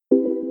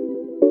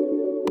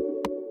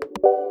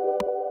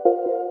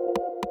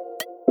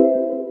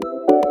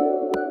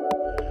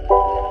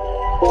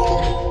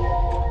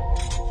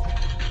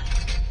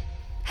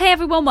Hey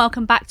everyone,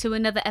 welcome back to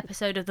another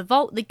episode of The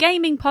Vault, the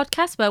gaming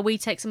podcast where we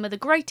take some of the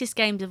greatest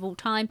games of all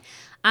time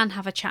and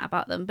have a chat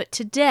about them. But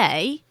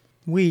today,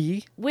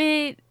 we're,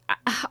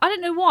 I don't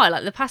know why,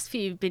 like the past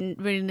few have been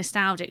really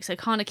nostalgic, so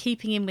kind of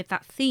keeping in with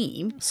that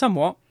theme.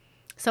 Somewhat.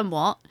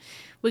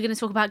 We're going to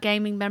talk about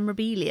gaming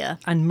memorabilia.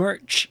 And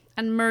merch.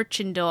 And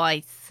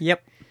merchandise.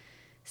 Yep.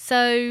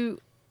 So,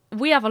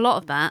 we have a lot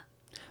of that.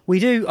 We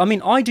do. I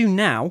mean, I do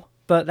now,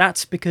 but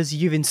that's because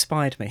you've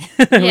inspired me.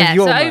 Yeah, with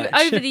your so merch.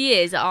 over the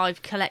years,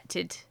 I've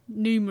collected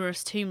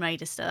numerous Tomb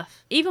Raider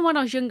stuff. Even when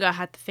I was younger, I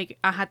had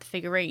the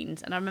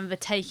figurines, and I remember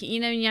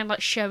taking, when you had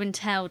like show and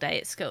tell day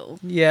at school.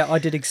 Yeah, I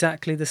did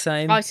exactly the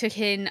same. I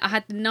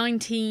had the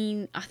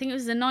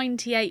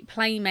 98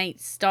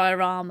 Playmates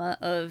diorama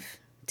of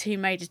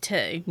Tomb Raider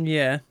 2.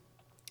 Yeah.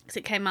 Because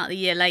it came out the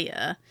year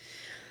later.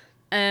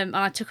 And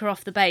I took her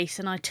off the base,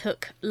 and I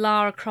took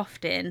Lara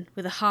Croft in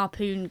with a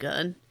harpoon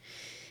gun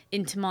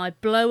into my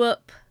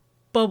blow-up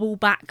bubble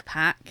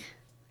backpack,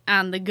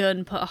 and the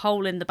gun put a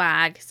hole in the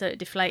bag, so it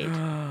deflated.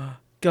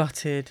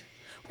 Gutted.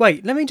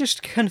 Wait, let me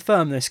just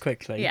confirm this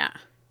quickly. Yeah.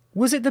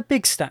 Was it the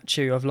big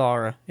statue of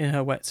Lara in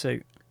her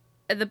wetsuit?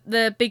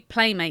 The big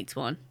Playmates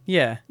one.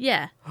 Yeah.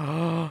 Yeah.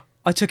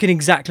 I took in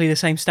exactly the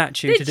same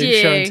statue to do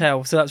show and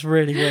tell, so that's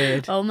really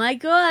weird. Oh my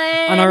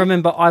god. And I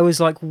remember I was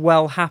like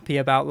well happy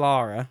about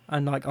Lara,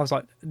 and like I was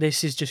like,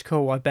 this is just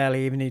cool, I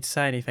barely even need to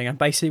say anything. And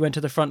basically went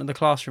to the front of the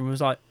classroom and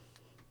was like...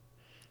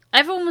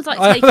 Everyone was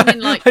like taking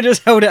in like... I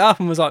just held it up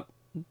and was like,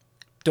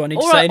 do I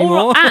need to say any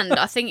more? And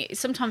I think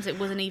sometimes it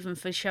wasn't even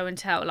for show and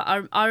tell.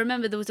 Like I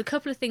remember there was a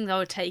couple of things I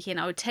would take in.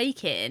 I would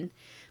take in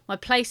my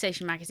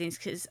PlayStation magazines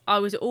because I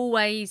was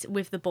always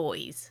with the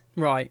boys.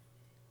 Right.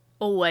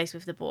 Always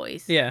with the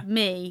boys. Yeah.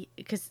 Me,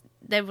 because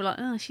they were like,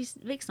 oh,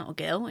 Vic's not a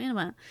girl. What are you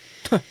on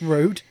about?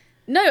 Rude.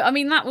 No, I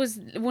mean, that was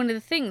one of the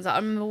things. I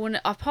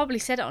remember I've probably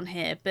said it on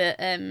here,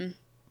 but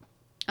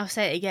I'll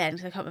say it again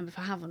because I can't remember if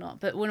I have or not.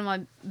 But one of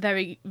my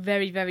very,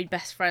 very, very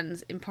best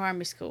friends in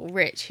primary school,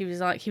 Rich, he was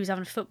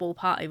having a football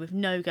party with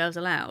no girls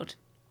allowed,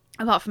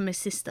 apart from his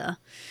sister.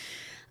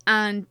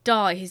 And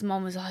Di, his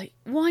mom, was like,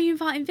 why are you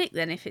inviting Vic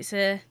then if it's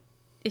an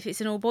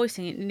all boys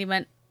thing? And he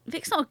went,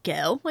 Vic's not a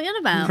girl. What are you on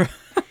about?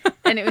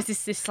 And it was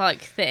this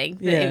like thing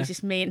that it was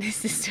just me and his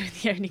sister were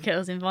the only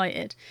girls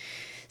invited.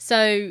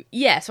 So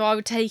so I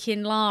would take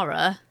in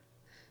Lara.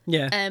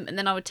 Yeah. And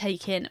then I would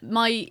take in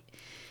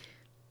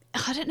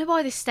I don't know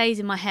why this stays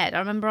in my head. I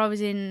remember I was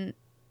in,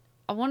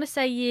 I want to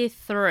say year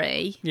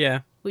 3.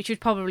 Yeah. Which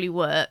would probably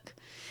work.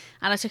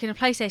 And I took in a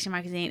PlayStation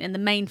magazine, and the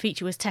main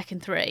feature was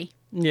Tekken 3.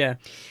 Yeah.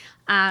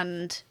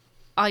 And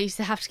I used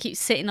to have to keep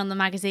sitting on the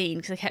magazine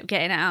because I kept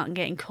getting it out and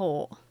getting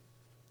caught.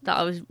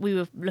 We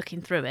were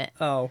looking through it.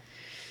 Oh.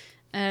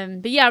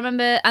 But yeah, I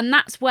remember, and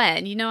that's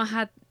when,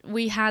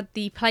 we had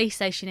the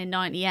PlayStation in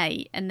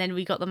 98, and then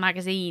we got the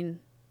magazine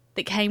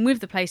that came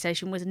with the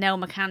PlayStation was Nell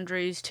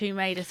McAndrew's Tomb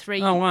Raider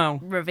 3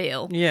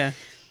 reveal. Yeah.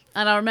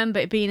 And I remember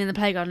it being in the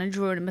playground and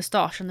drawing a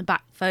moustache on the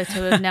back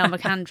photo of Nell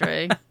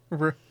McAndrew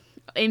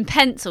in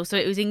pencil, so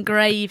it was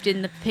engraved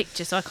in the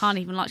picture, so I can't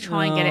even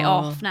try and get it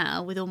off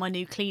now with all my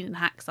new cleaning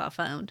hacks that I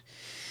found.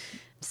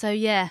 So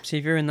yeah. See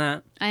if you're in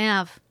that. I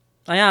have.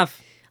 So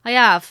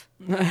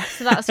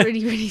that's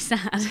really, really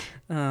sad.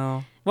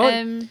 Oh. Well,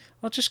 I'm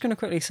just going to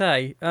quickly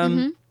say,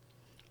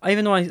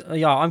 even though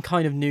I'm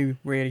kind of new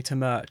really to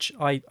merch.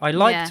 I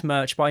liked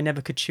merch, but I never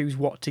could choose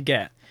what to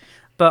get.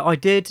 But I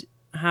did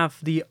have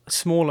the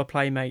smaller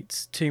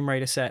Playmates Tomb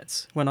Raider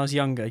sets when I was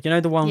younger. You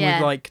know, the one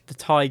with like the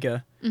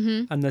tiger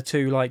and the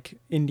two like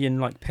Indian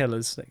like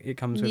pillars that it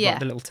comes with, like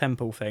the little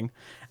temple thing.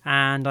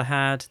 And I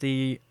had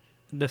the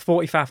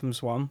 40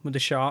 Fathoms one with the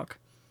shark.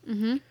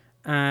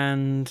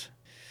 And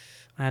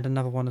I had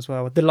another one as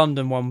well, the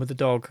London one with the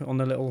dog on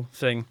the little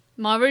thing.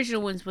 My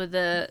original ones were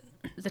the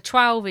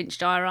 12-inch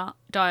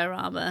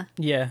diorama.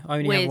 Yeah, I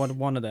only had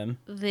one of them.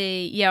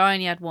 I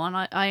only had one.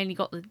 I only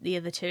got the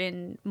other two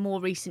in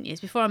more recent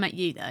years, before I met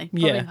you, though.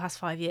 Probably in the past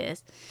 5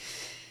 years.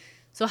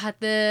 So I had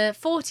the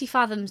 40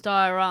 Fathoms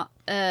the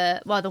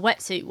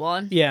wetsuit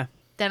one. Yeah.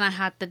 Then I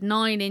had the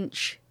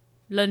 9-inch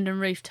London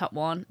rooftop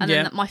one. And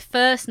then my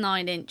first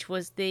 9-inch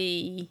was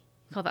the...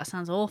 God, that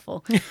sounds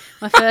awful.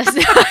 My first...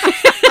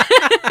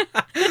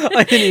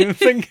 I didn't even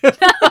think of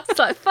that. I was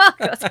like, fuck,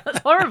 that sounds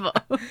horrible.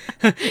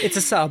 It's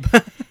a sub.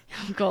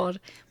 Oh, God.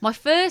 My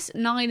first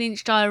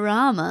 9-inch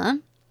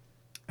diorama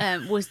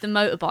was the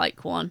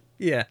motorbike one.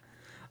 Yeah.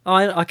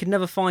 I could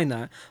never find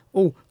that.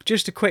 Oh,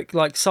 just a quick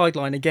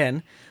sideline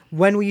again.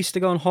 When we used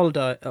to go on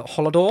holiday...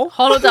 Holiday?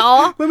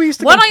 When we used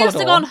to go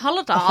on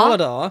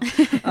holiday.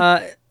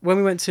 When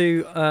we went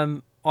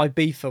to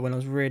Ibiza when I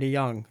was really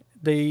young,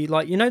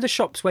 the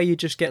shops where you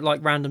just get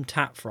random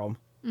tap from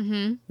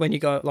when you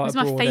go abroad. It's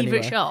my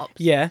favourite shop.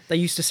 Yeah, they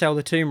used to sell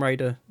the Tomb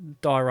Raider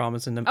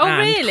dioramas in them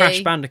really?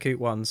 Crash Bandicoot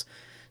ones.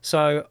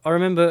 So I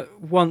remember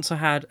once I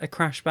had a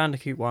Crash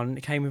Bandicoot one, and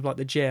it came with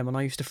the gem, and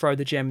I used to throw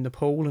the gem in the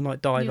pool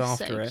and dive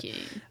after it. Cute.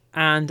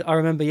 And I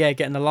remember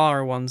getting the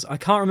Lara ones. I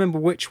can't remember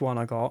which one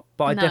I got,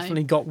 but I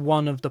definitely got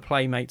one of the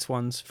Playmates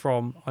ones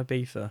from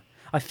Ibiza.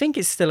 I think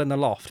it's still in the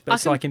loft, but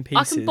it's like in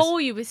pieces. I can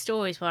bore you with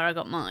stories where I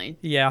got mine.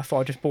 Yeah, I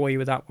thought I'd just bore you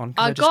with that one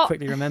because I just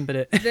quickly remembered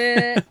it.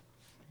 The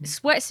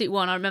sweatsuit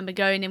one, I remember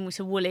going in with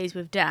some Woolies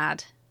with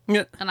Dad.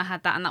 Yeah. And I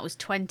had that, and that was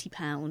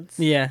 £20.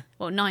 Yeah.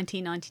 Well,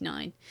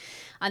 £19.99.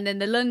 And then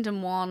the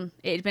London one,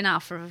 it had been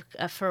out for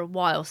a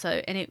while.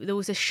 So, and there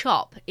was a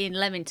shop in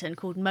Leamington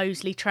called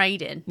Moseley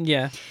Trading.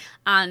 Yeah.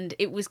 And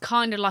it was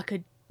kind of like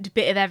a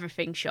bit of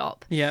everything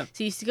shop. Yeah.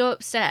 So you used to go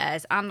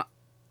upstairs, and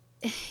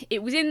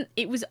it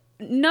was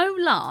no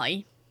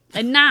lie.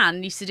 And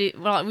Nan used to do,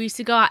 like, we used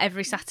to go out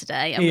every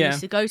Saturday, and we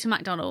used to go to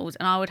McDonald's,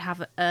 and I would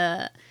have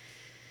a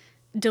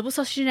double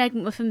sausage and egg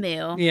McMuffin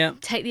meal. Yeah.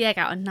 Take the egg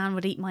out, and Nan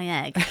would eat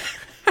my egg.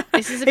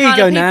 This is the Here kind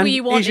you go, of people Nan.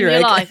 you want Here's in your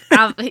your egg.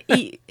 life.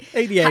 Eat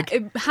the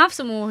egg. have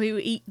someone who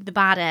eat the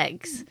bad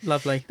eggs.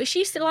 Lovely. But she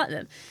used to like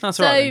them. That's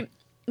so right.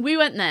 we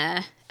went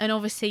there, and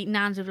obviously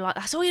Nan's would be like,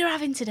 "That's all you're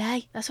having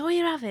today. That's all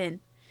you're having."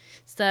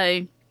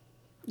 So,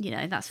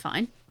 that's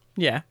fine.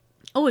 Yeah.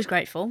 Always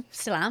grateful.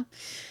 Still am.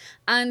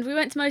 And we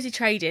went to Moseley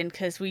Trading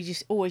because we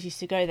just always used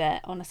to go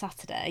there on a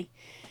Saturday.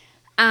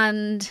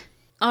 And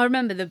I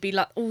remember there'd be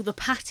like all the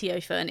patio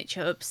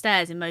furniture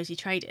upstairs in Moseley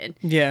Trading.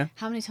 Yeah.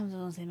 How many times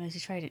have I say Moseley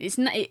Trading? It's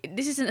not,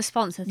 this isn't a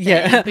sponsor thing.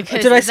 Yeah.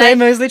 Because Did I say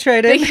Moseley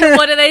Trading?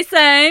 What are they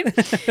saying?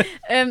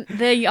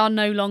 They are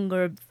no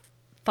longer a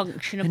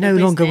functionable They're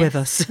no longer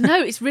business. with us.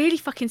 No, it's really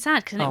fucking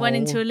sad because it went Oh.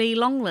 into a Lee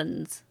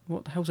Longlands.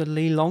 What the hell's a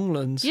Lee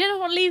Longlands? You know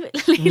what Lee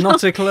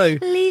Not a clue.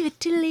 Leave it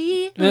to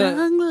Lee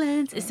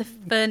Longlands. It's a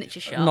furniture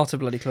shop. Not a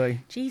bloody clue.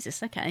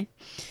 Jesus, okay.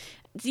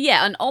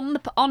 Yeah, and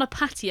on a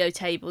patio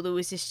table there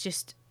was this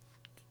just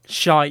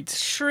Shite.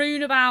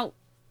 strewn about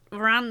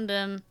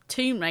random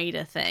Tomb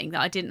Raider thing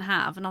that I didn't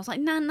have, and I was like,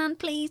 Nan,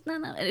 please,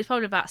 Nan. And it was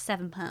probably about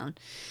 £7,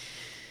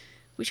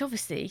 which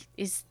obviously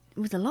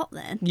was a lot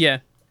then. Yeah.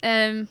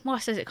 Well, I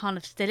suppose it kind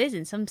of still is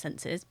in some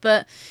senses,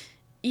 but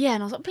yeah,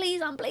 and I was like,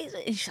 please, Anne, please.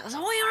 And she was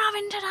like, what you're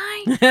having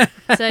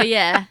today? So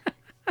yeah,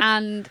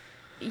 and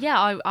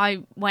yeah,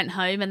 I went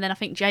home, and then I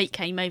think Jake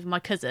came over, my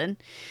cousin,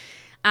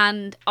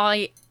 and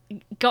I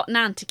got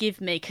Nan to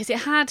give me, because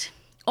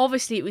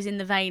obviously it was in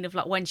the vein of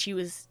like when she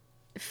was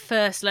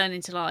first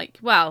learning to like,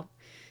 well,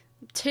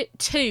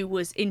 two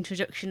was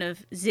introduction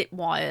of zip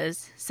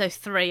wires, so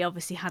 3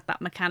 obviously had that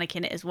mechanic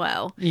in it as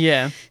well.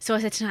 Yeah. So I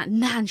said to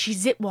Nan, she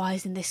zip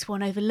wires in this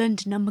one over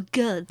London on my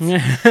goods.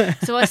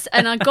 So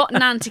I got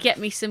Nan to get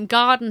me some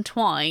garden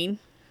twine,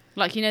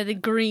 like, the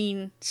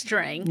green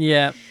string.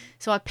 Yeah.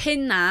 So I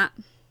pinned that,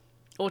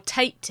 or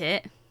taped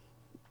it,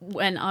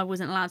 when I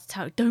wasn't allowed to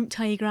tell. Don't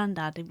tell your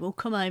granddad. We'll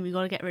come home. You've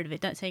got to get rid of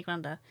it. Don't tell your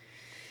granddad.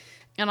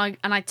 And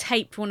I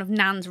taped one of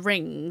Nan's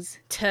rings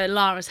to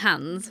Lara's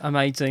hands.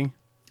 Amazing.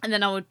 And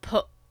then I would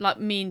put, like,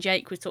 me and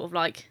Jake would sort of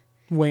like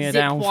Wing her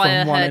zip down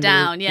wire from one her end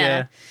down, of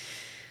yeah.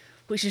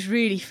 Which is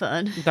really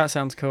fun. That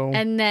sounds cool.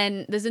 And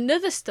then there's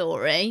another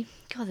story.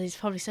 God, this is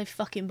probably so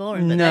fucking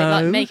boring, but No. they're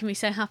like making me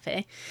so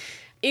happy.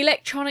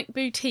 Electronic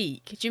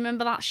Boutique. Do you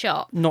remember that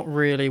shop? Not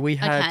really. We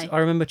had. Okay. I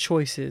remember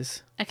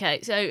Choices.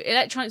 Okay, so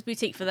Electronics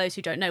Boutique, for those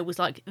who don't know, was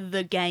like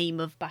the game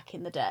of back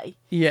in the day.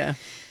 Yeah.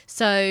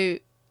 So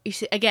you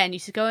should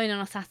go in on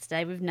a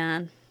Saturday with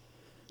Nan.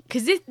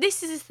 Because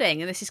this is a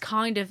thing, and this is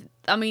kind of,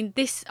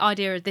 this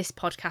idea of this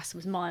podcast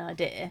was my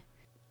idea.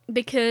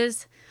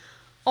 Because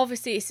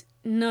obviously it's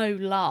no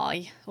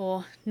lie,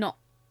 or not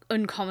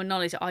uncommon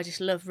knowledge, that I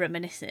just love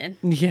reminiscing.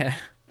 Yeah.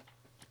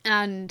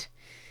 And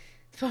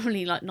it's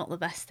probably like not the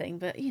best thing,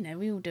 but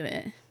we all do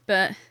it.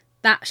 But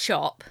that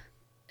shop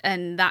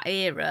and that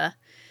era,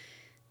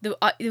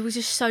 there was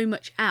just so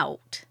much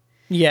out.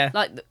 Yeah.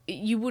 Like,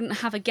 you wouldn't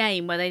have a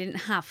game where they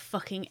didn't have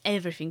fucking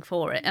everything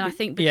for it. And I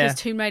think because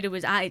Tomb Raider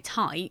was at its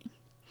height,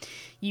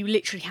 you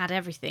literally had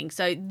everything.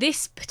 So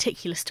this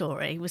particular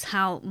story was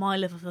how my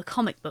love of the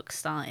comic book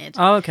started.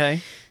 Oh,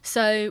 okay.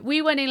 So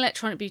we went in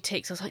Electronic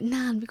Boutiques. I was like,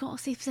 Nan, we've got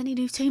to see if there's any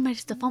new Tomb Raider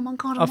stuff. Oh my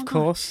God, Of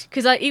course.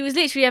 Because it was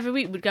literally every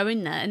week we'd go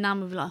in there, and Nan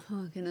would be like,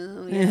 fucking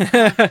hell,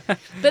 yeah.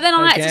 But then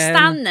I had to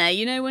stand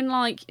there, when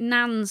like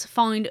Nans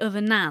find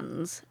other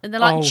Nans, and they're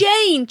like,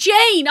 Jane,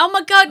 oh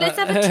my God, let's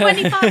have a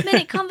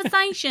 25-minute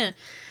conversation.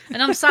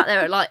 And I'm sat there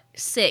at like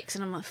 6,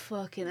 and I'm like,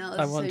 fucking hell, this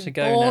I is want so to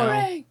go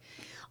boring. now.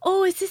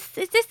 Oh, is this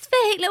Vic,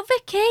 little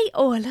Vicky?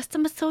 Oh, last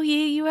time I saw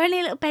you were only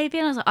a little baby.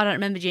 And I was like, I don't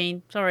remember,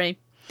 Jean, sorry.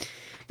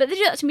 But they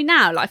do that to me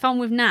now. Like, if I'm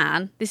with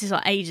Nan, this is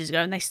like ages ago,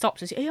 and they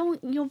stopped and said, oh,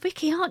 you're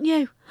Vicky, aren't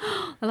you?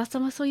 The last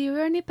time I saw you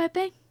were only a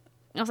baby.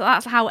 I was like,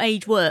 that's how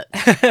age works.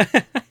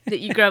 That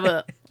you grow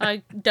up.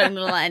 I don't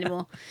know that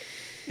anymore.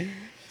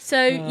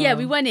 So, yeah,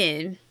 we went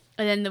in,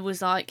 and then there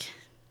was like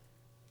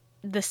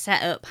the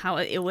setup, how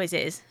it always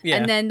is. Yeah.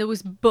 And then there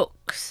was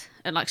books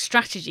and like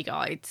strategy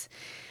guides.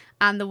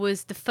 And there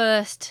was the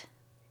first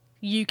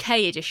UK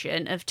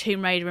edition of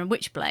Tomb Raider and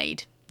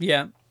Witchblade.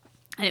 Yeah.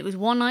 And it was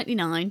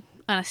 $1.99, and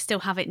I still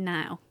have it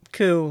now.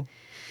 Cool.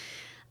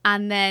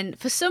 And then,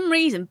 for some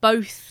reason,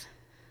 I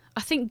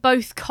think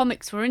both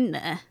comics were in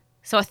there.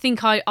 So I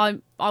think I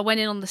went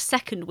in on the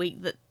second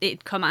week that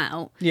it'd come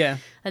out. Yeah.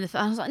 And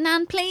I was like,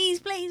 Nan, please.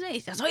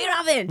 That's what you're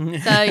having.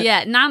 So,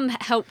 yeah, Nan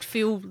helped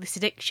fuel this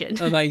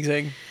addiction.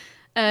 Amazing.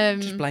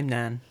 Um, Just blame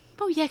Nan.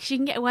 Oh, yeah, because you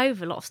can get away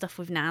with a lot of stuff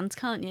with nans,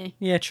 can't you?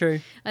 Yeah,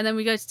 true. And then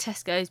we go to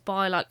Tesco's,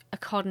 buy like a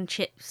cod and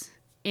chips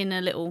in a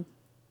little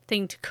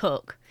thing to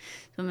cook.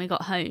 So when we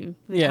got home,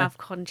 we'd have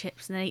cod and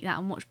chips and then eat that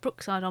and watch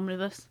Brookside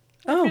Omnibus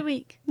every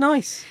week.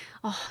 Nice.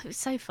 Oh, it was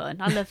so fun.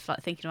 I love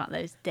like thinking about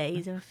those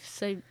days. They were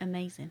so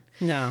amazing.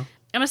 No.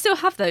 And I still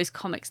have those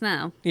comics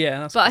now. Yeah,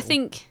 that's But cool. I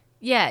think,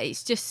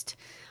 it's just...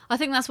 I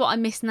think that's what I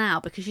miss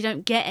now because you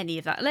don't get any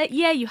of that. Like,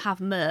 yeah, you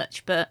have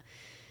merch, but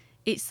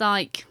it's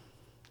like...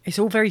 It's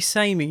all very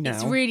samey now.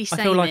 It's really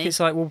samey. I feel like it's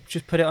like, we'll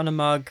just put it on a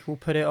mug, we'll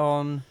put it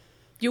on...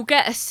 You'll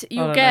get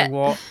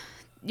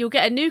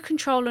a new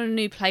controller and a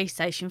new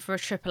PlayStation for a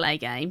AAA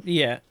game.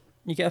 Yeah.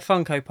 You get a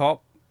Funko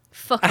Pop.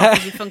 Fuck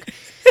off with your Funko...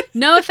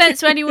 No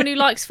offence to anyone who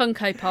likes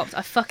Funko Pops.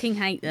 I fucking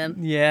hate them.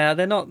 Yeah,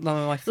 they're not one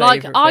of my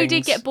favourite things. I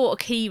did get bought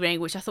a key ring,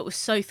 which I thought was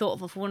so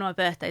thoughtful for one of my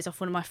birthdays off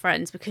one of my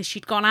friends because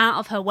she'd gone out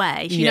of her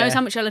way. She knows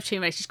how much I love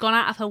Tomb Raider. She's gone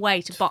out of her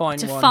way to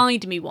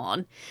find me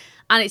one.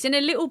 And it's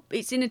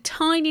in a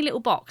tiny little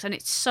box and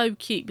it's so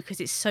cute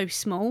because it's so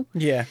small.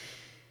 Yeah.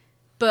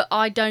 But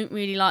I don't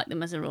really like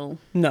them as a rule.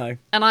 No.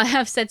 And I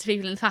have said to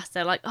people in the past,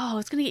 they're like, oh, I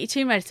was going to get you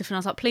Tomb Raider stuff. And I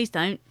was like, please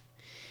don't.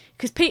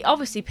 Because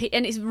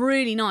and it's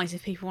really nice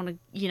if people want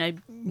to,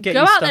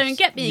 go out there and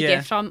get me a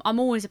gift. I'm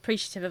always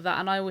appreciative of that,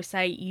 and I always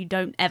say you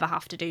don't ever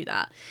have to do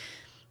that.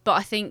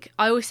 But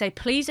I always say,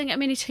 please don't get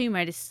me any Tomb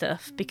Raider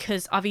stuff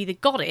because I've either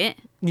got it,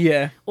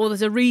 or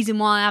there's a reason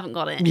why I haven't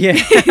got it.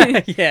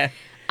 Yeah, yeah.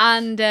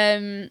 And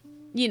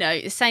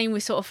the same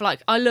with sort of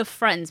like I love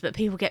Friends, but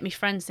people get me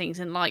Friends things,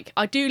 and like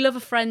I do love a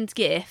Friends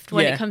gift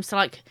when it comes to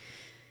like.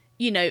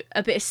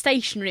 A bit of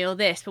stationery or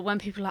this, but when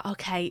people are like,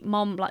 okay,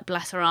 Mom, like,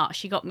 bless her heart,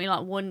 she got me,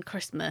 like, one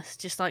Christmas,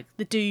 just, like,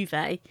 the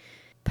duvet,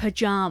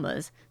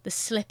 pyjamas, the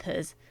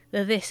slippers,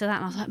 the this or that,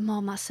 and I was like,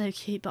 Mom, that's so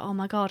cute, but oh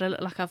my God, I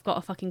look like I've got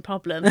a fucking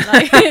problem,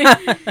 like,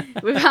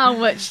 with how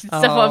much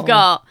stuff I've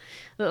got.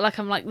 I look like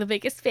I'm, like, the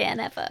biggest fan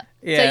ever.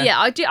 Yeah. So, yeah,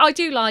 I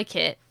do like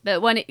it,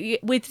 but when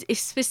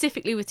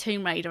specifically with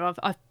Tomb Raider,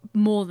 I've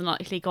more than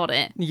likely got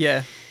it.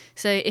 Yeah.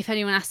 So, if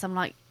anyone asks, I'm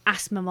like,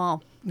 ask my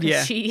mom.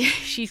 Yeah.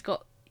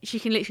 She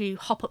can literally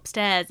hop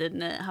upstairs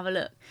and have a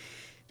look.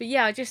 But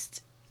yeah,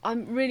 I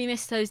really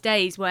miss those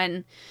days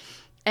when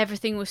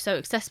everything was so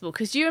accessible.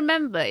 Because do you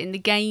remember in the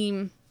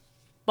game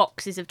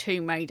boxes of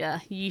Tomb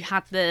Raider, you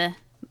had the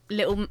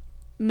little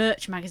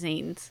merch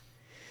magazines?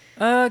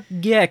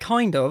 Yeah,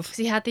 kind of. Because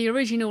you had the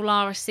original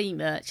Lara C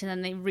merch and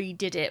then they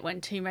redid it when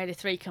Tomb Raider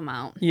 3 came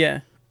out. Yeah.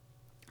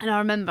 And I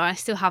remember I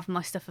still have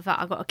my stuff of that.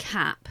 I got a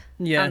cap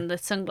and the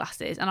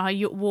sunglasses and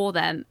I wore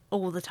them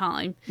all the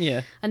time.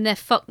 Yeah. And they're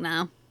fucked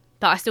now.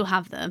 But I still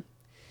have them.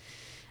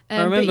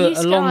 I remember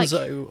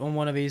Alonso on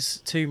one of his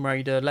Tomb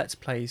Raider Let's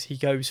Plays, he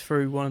goes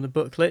through one of the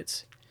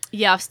booklets.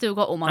 Yeah, I've still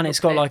got all my And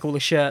it's got like all the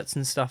shirts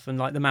and stuff and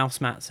like the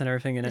mouse mats and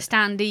everything in it. The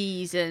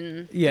standees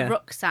and the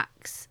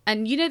rucksacks.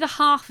 And the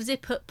half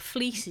zip up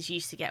fleeces you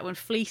used to get when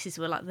fleeces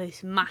were like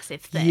this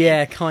massive thing.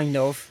 Yeah, kind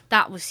of.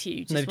 That was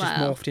huge. And they've just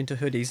morphed into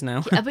hoodies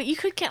now. Yeah, but you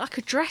could get like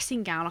a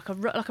dressing gown, like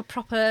a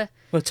proper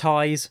with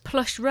ties,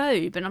 plush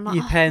robe, and I'm like,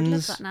 your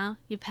pens. I love that now.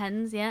 Your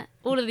pens, yeah.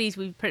 All of these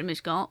we've pretty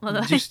much got. By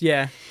the way. Just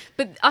yeah.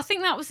 But I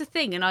think that was the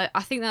thing, and I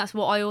think that's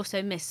what I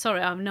also miss. Sorry,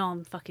 I know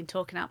I'm fucking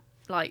talking out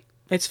like.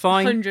 It's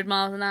fine. 100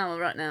 miles an hour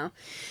right now.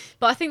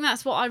 But I think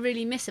that's what I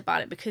really miss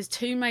about it because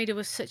Tomb Raider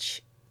was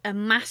such a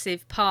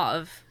massive part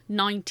of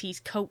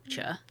 90s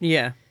culture.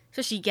 Yeah.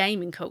 Especially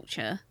gaming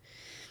culture.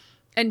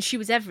 And she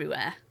was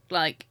everywhere.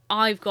 Like,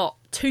 I've got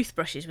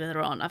toothbrushes with her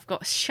on. I've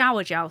got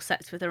shower gel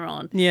sets with her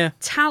on. Yeah.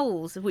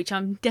 Towels, which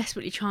I'm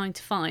desperately trying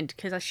to find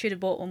because I should have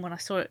bought one when I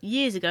saw it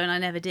years ago and I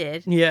never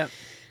did. Yeah.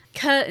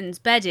 Curtains,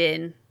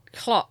 bedding,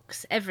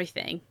 clocks,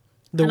 everything.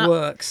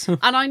 Works.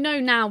 And I know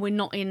now we're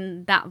not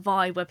in that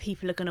vibe where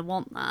people are going to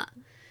want that.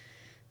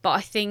 But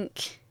I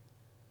think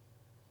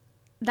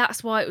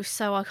that's why it was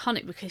so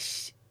iconic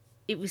because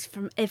it was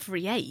from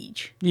every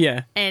age.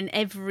 Yeah. And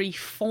every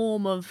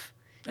form of...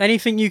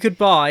 Anything you could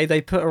buy, they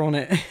put her on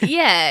it.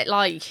 Yeah,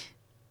 like,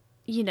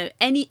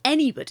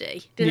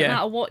 anybody. Didn't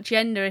matter what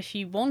gender, if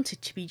you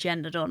wanted to be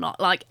gendered or not.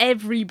 Like,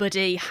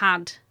 everybody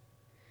had...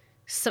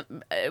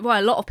 a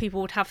lot of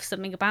people would have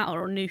something about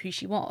her or knew who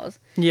she was.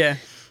 Yeah.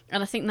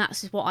 And I think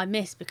that's just what I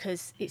miss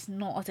because it's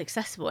not as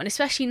accessible. And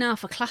especially now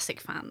for classic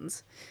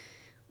fans,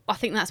 I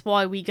think that's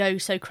why we go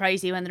so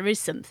crazy when there is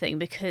something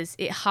because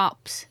it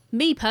harps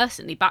me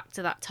personally back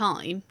to that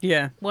time.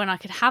 Yeah. When I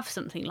could have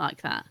something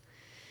like that.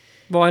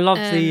 Well, I love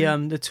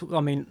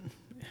I mean,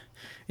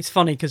 it's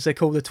funny because they're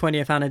called the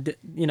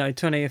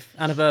 20th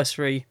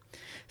anniversary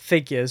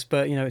figures,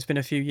 but it's been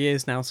a few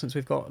years now since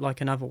we've got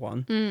like another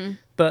one. Mm.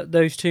 But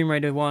those Tomb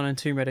Raider 1 and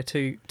Tomb Raider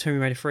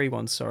 3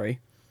 ones, sorry.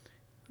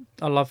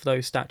 I love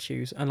those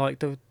statues and like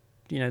the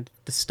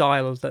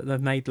style that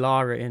they've made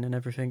Lara in and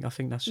everything. I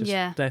think that's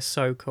just they're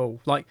so cool.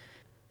 Like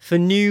for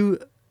new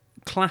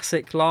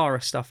classic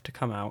Lara stuff to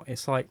come out,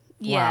 it's like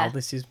wow,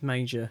 this is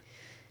major.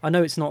 I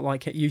know it's not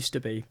like it used to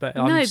be, but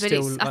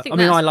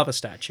I love a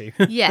statue.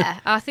 Yeah,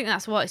 I think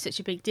that's why it's such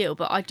a big deal.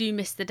 But I do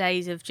miss the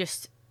days of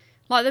just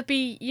like there'd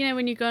be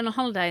when you go on a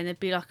holiday and there'd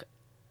be like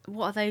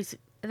what are those?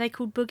 Are they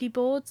called boogie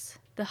boards?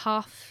 the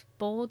half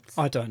boards.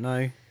 I don't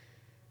know.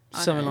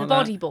 Something like the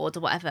that. body boards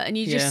or whatever, and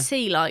you Yeah. just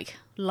see like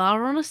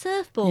Lara on a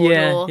surfboard,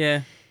 Yeah, or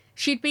yeah.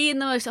 she'd be in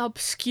the most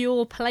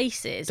obscure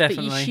places,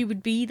 Definitely. but she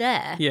would be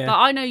there. Yeah. Like,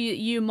 I know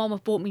you and Mom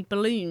have bought me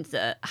balloons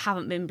that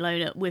haven't been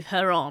blown up with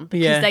her on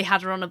because Yeah. they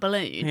had her on a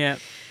balloon. Yeah.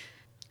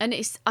 And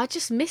I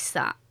just miss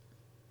that.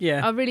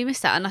 Yeah. I really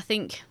miss that. And I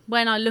think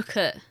when I look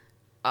at,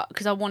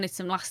 because I wanted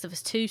some Last of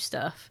Us 2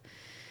 stuff,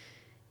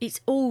 it's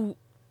all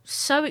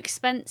so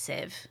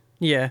expensive.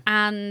 Yeah.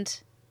 And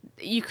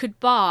you could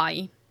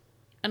buy,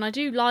 and I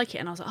do like it,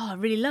 and I was like, oh, I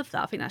really love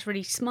that. I think that's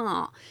really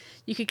smart.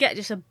 You could get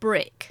just a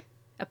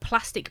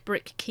plastic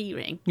brick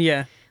keyring.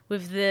 Yeah.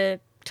 With the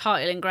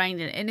title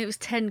ingrained in it, and it was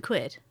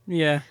 £10.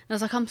 Yeah. And I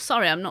was like, I'm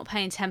sorry, I'm not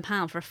paying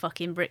 £10 for a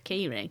fucking brick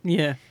keyring.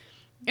 Yeah.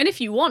 And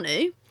if you want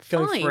to,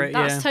 Go fine, for it,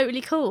 that's yeah.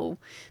 totally cool.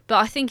 But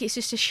I think it's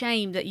just a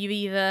shame that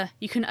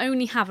you can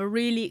only have a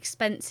really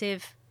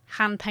expensive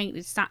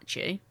hand-painted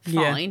statue,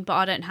 fine, Yeah. but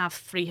I don't have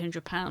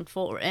 £300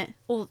 for it,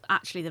 or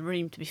actually the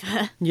room, to be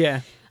fair.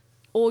 Yeah.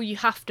 Or you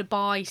have to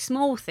buy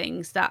small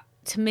things that,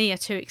 to me, are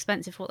too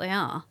expensive for what they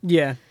are.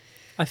 Yeah.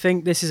 I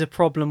think this is a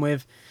problem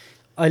with...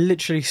 I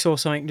literally saw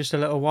something just a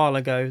little while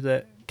ago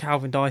that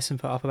Calvin Dyson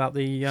put up about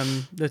the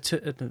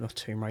not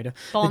Tomb Raider,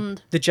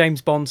 Bond. the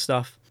James Bond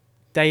stuff.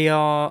 They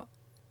are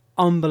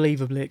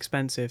unbelievably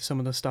expensive, some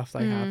of the stuff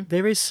they have.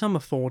 There is some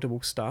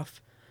affordable stuff,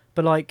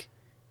 but like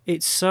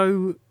it's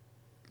so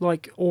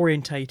like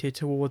orientated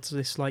towards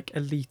this like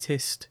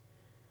elitist,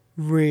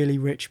 really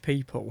rich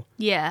people.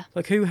 Yeah.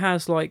 Like who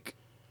has like,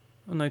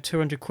 I don't know,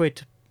 £200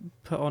 to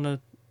put on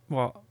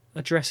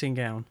a dressing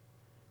gown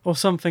or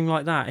something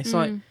like that. It's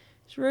like,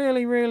 it's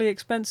really, really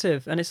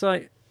expensive. And it's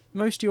like,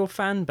 most of your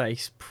fan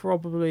base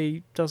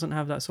probably doesn't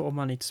have that sort of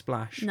money to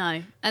splash.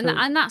 No,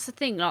 and that's the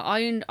thing.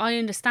 Like I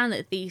understand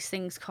that these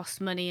things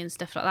cost money and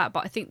stuff like that,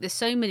 but I think there's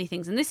so many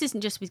things, and this isn't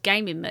just with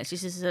gaming merch.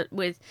 This is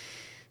with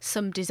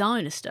some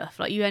designer stuff.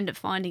 Like you end up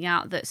finding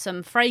out that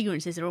some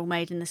fragrances are all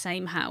made in the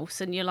same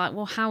house, and you're like,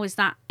 well, how is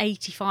that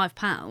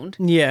 £85?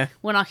 Yeah,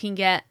 when I can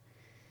get,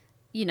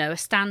 a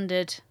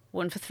standard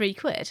one for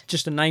 £3.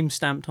 just a name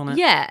stamped on it.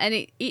 Yeah,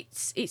 and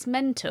it's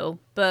mental,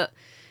 but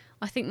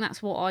I think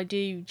that's what I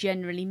do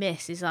generally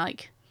miss, is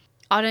like,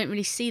 I don't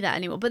really see that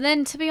anymore. But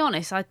then, to be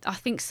honest, I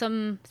think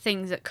some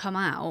things that come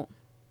out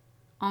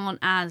aren't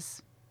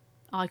as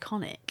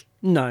iconic.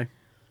 No.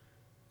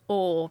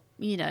 Or,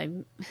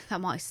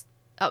 that might...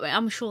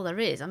 I'm sure there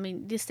is. I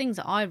mean, there's things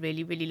that I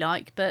really, really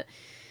like, but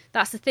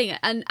that's the thing.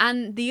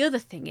 And the other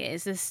thing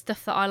is, there's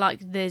stuff that I like.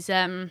 There's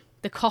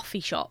the coffee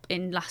shop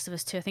in Last of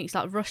Us 2. I think it's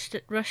like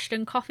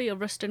Ruston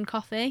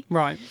Coffee.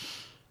 Right.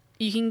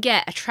 You can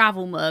get a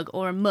travel mug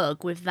or a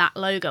mug with that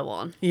logo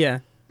on. Yeah.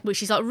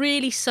 Which is like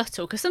really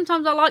subtle, because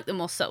sometimes I like the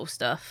more subtle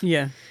stuff.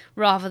 Yeah.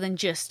 Rather than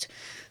just,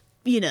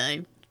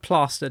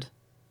 plastered.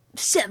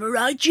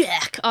 Samurai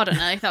Jack. I don't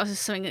know. That was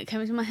just something that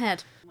came into my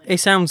head. It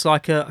sounds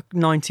like a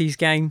 90s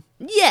game.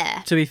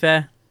 Yeah. To be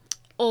fair.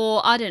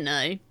 Or, I don't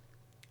know.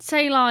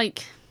 Say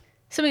like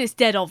something that's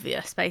dead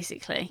obvious,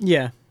 basically.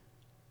 Yeah.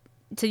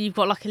 So you've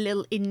got like a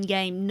little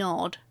in-game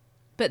nod.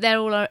 But they're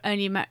all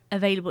only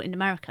available in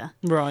America.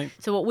 Right.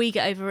 So what we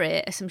get over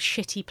here are some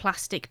shitty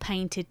plastic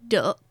painted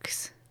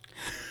ducks.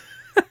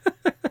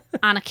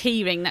 And a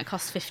keyring that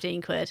costs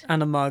 £15.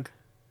 And a mug.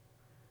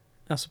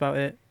 That's about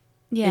it.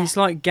 Yeah. It's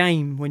like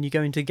Game, when you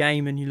go into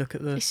Game and you look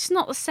at the... It's just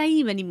not the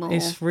same anymore.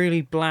 It's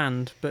really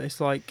bland, but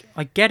it's like...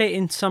 I get it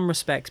in some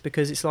respects,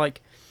 because it's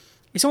like...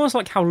 It's almost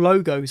like how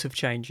logos have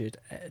changed.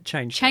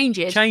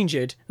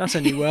 Changed. That's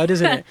a new word,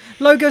 isn't it?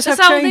 Logos have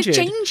changed. That's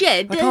how they've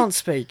changed. I can't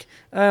speak.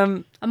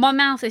 And my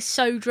mouth is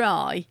so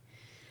dry.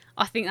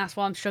 I think that's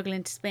why I'm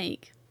struggling to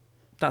speak.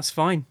 That's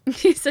fine.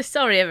 So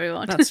sorry,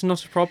 everyone. That's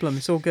not a problem.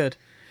 It's all good.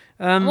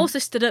 I'm also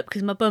stood up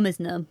because my bum is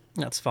numb.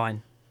 That's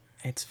fine.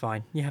 It's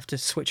fine. You have to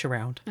switch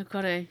around. I've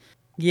got to.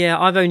 Yeah,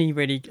 I've only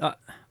really...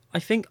 I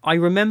think I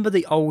remember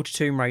the old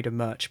Tomb Raider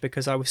merch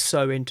because I was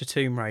so into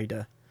Tomb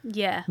Raider.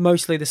 Yeah.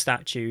 Mostly the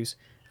statues.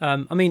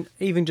 I mean,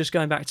 even just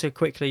going back to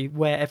quickly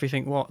where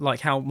everything was, like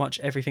how much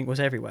everything was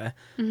everywhere.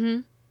 Mm-hmm.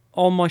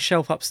 On my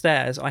shelf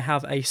upstairs, I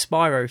have a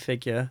Spyro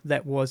figure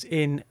that was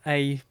in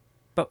a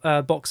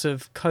box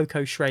of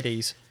Cocoa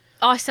Shreddies.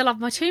 I still have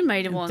my Tomb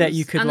Raider ones. That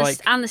you could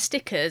and the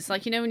stickers.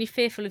 Like, when you're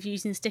fearful of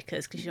using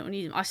stickers because you don't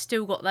need them. I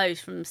still got those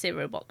from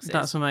cereal boxes.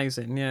 That's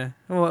amazing, yeah.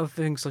 Well, other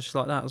things such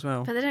like that as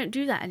well. But they don't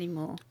do that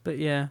anymore. But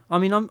yeah, I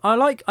mean,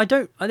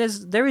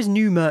 there is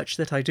new merch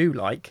that I do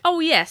like.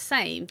 Oh yeah,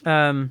 same.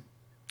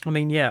 I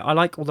mean, yeah, I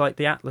like all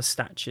the Atlas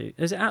statue.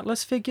 Is it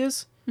Atlas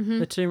figures? Mm-hmm.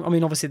 The two. I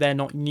mean, obviously they're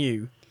not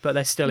new, but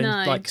they're still in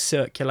like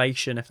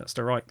circulation, if that's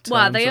the right term.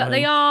 Well, they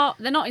are.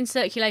 They're not in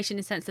circulation in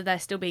the sense that they're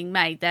still being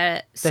made.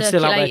 They're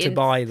still out there to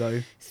buy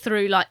though,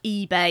 through like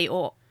eBay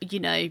or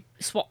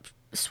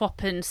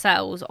swap and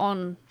sells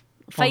on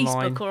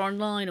Facebook or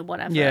online or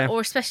whatever, yeah.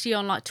 Or especially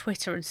on like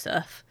Twitter and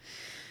stuff.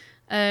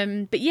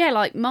 But yeah,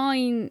 like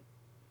mine.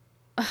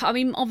 I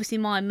mean, obviously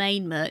my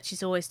main merch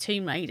is always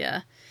Tomb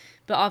Raider,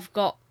 but I've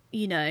got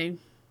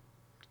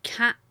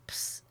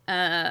caps,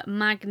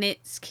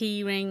 magnets,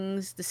 key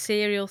rings, the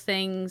cereal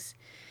things.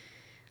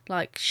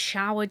 like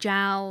shower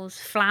gels,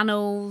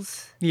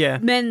 flannels, Yeah.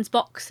 men's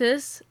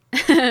boxers.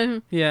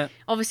 Yeah.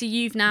 Obviously,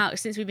 you've now,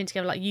 since we've been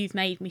together, like, you've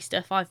made me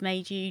stuff, I've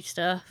made you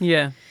stuff.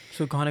 Yeah.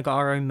 So we've kind of got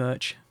our own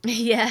merch.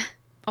 Yeah.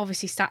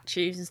 Obviously,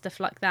 statues and stuff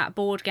like that,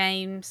 board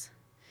games,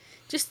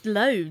 just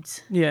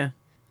loads. Yeah.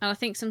 And I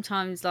think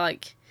sometimes,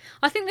 like,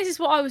 I think this is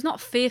what I was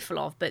not fearful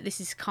of, but this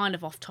is kind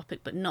of off topic,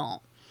 but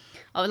not.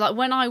 I was like,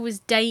 when I was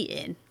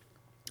dating,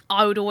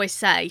 I would always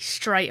say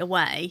straight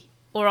away,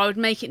 or I would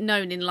make it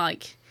known in,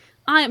 like,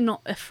 I am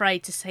not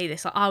afraid to say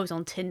this. Like, I was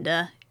on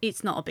Tinder.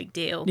 It's not a big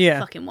deal. Yeah.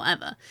 Fucking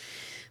whatever.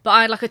 But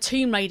I had like a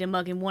Tomb Raider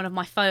mug in one of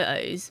my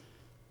photos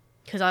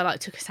because I like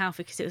took a selfie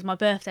because it was my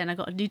birthday and I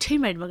got a new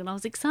Tomb Raider mug and I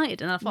was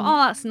excited and I thought,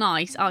 oh, that's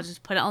nice. I'll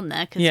just put it on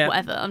there because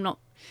whatever. I'm not,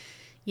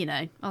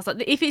 I was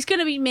like, if it's going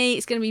to be me,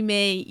 it's going to be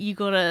me. You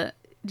got to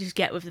just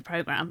get with the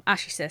program.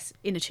 Ashley says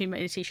in a Tomb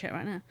Raider t-shirt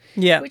right now.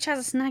 Yeah. Which has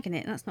a snag in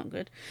it. That's not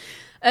good.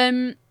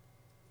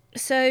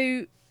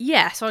 So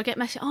I get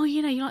messaged, oh,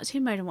 you like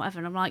Tomb Raider and whatever.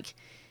 And I'm like,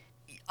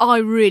 I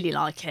really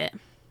like it.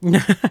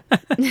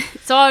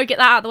 So I would get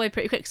that out of the way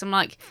pretty quick because I'm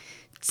like,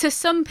 to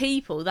some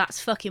people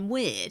that's fucking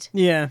weird.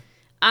 Yeah.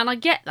 And I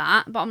get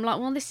that, but I'm like,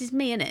 well, this is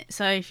me, innit?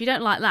 So if you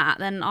don't like that,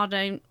 then I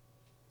don't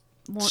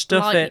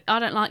Stuff it. I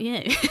don't like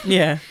you.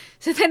 Yeah.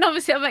 So then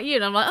obviously I met you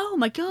and I'm like, oh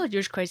my God, you're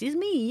as crazy as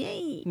me.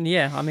 Yay.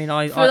 Yeah. I mean,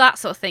 For that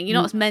sort of thing. You're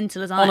not as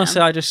mental as I am.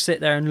 Honestly, I just sit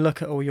there and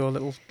look at all your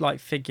little like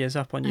figures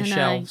up on your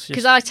shelves.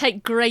 Because I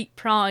take great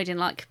pride in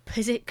like,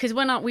 because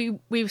when we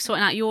were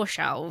sorting out your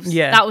shelves,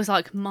 Yeah. that was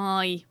like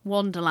my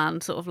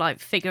wonderland, sort of like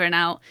figuring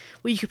out,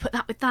 well, you could put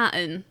that with that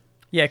and...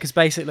 Yeah, because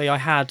basically I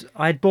had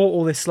bought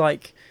all this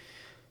like,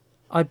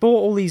 I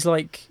bought all these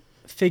like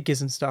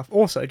figures and stuff.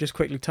 Also, just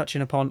quickly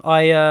touching upon,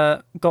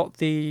 I got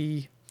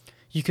the,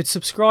 you could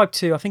subscribe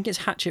to, I think it's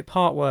Hatchet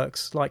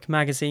Partworks like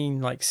magazine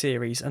like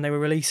series, and they were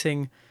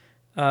releasing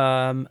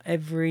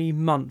every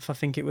month. I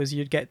think it was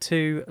you'd get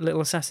 2 little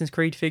Assassin's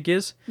Creed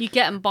figures. You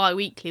get them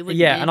bi-weekly, wouldn't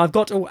you? Yeah, and I've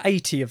got all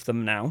 80 of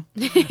them now.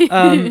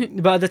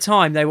 But at the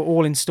time they were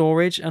all in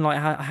storage, and like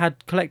I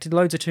had collected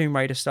loads of Tomb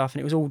Raider stuff,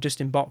 and it was all just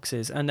in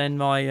boxes. And then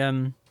my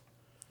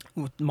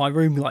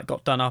room like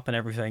got done up and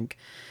everything,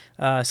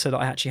 so that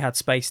I actually had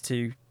space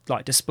to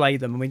like display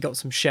them, and we got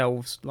some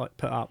shelves like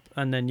put up.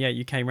 And then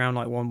you came round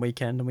like one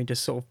weekend, and we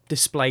just sort of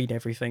displayed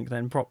everything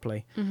then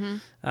properly.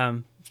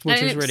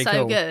 Which is really so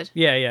cool. Good.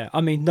 Yeah. I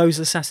mean, those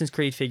Assassin's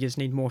Creed figures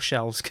need more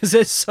shelves because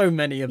there's so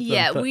many of them.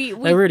 Yeah, they're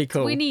really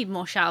cool. We need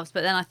more shelves,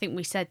 but then I think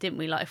we said, didn't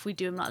we, like if we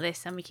do them like this,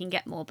 then we can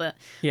get more. But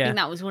I think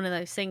that was one of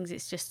those things.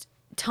 It's just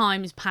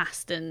time's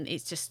passed, and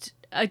it's just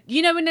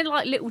when they're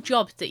like little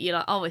jobs that you're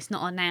like, oh, it's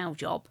not a now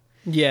job.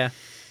 Yeah.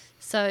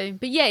 So,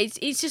 but yeah,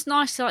 it's just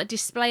nice to like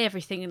display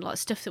everything and like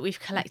stuff that we've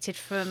collected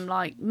from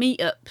like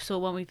meetups or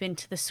when we've been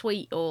to the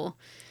suite or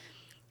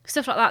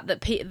stuff like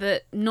that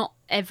that not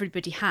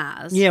everybody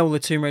has. Yeah, all the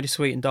Tomb Raider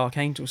Suite and Dark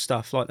Angel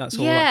stuff, like that's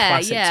all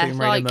like classic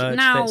Tomb Raider like merch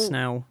now, that's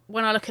now...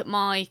 When I look at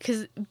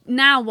because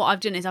now what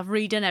I've done is I've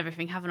redone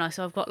everything, haven't I?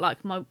 So I've got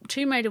like my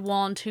Tomb Raider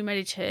 1, Tomb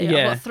Raider 2, I've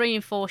got 3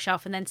 and 4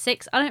 shelf, and then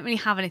 6. I don't really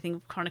have anything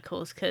with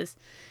Chronicles because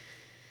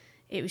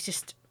it was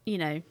just,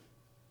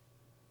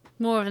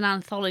 more of an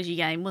anthology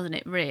game, wasn't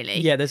it, really?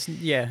 Yeah,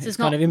 so it's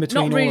kind of in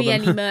between not really all of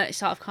them. any merch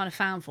that I've kind of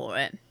found for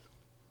it.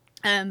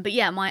 But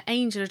yeah, my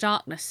Angel of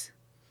Darkness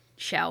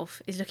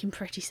shelf is looking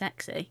pretty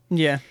sexy.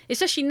 Yeah.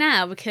 Especially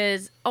now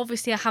because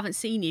obviously I haven't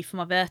seen you for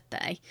my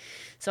birthday.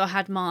 So I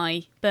had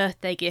my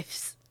birthday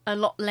gifts a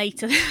lot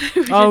later than I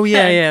would Oh, have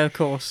yeah, done. yeah, of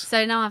course.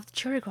 So now I have the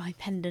Churugrai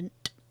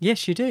pendant.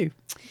 Yes, you do.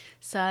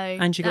 So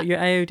And you got your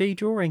AOD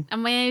drawing.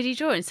 And my AOD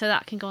drawing, so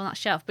that can go on that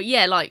shelf. But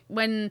yeah, like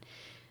when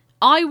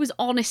I was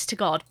honest to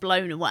God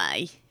blown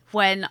away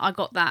when I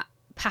got that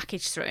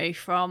package through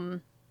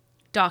from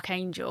Dark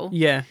Angel.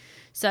 Yeah.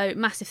 So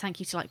massive thank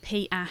you to like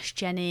Pete, Ash,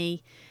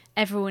 Jenny,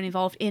 everyone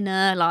involved in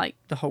her. Like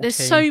the whole there's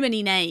team. so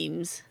many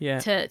names Yeah.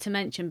 to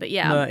mention. But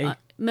yeah,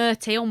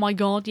 Murty, oh my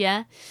God,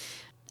 yeah.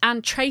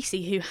 And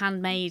Tracy, who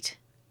handmade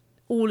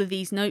all of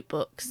these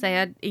notebooks. They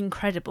are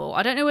incredible.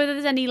 I don't know whether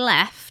there's any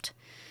left.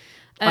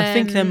 I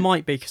think there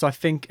might be, because I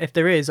think if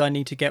there is, I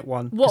need to get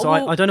one. Because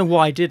I don't know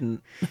why I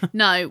didn't.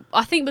 No,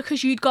 I think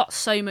because you'd got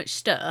so much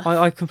stuff.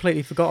 I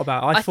completely forgot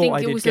about it. I thought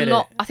I did get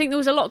it. I think there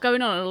was a lot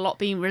going on and a lot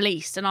being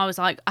released, and I was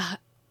like,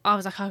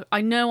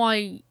 I know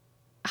I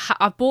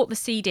bought the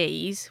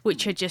CDs,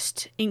 which are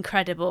just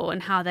incredible,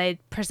 and how they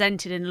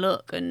presented and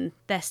look, and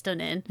they're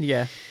stunning.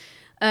 Yeah.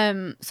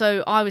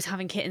 So I was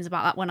having kittens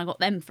about that when I got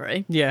them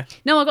through. Yeah.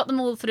 No, I got them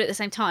all through at the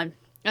same time.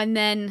 And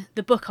then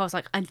the book, I was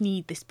like, I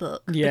need this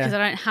book. Yeah. Because I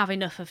don't have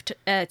enough of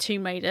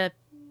Tomb Raider,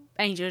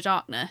 Angel of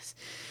Darkness.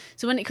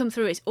 So when it come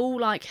through, it's all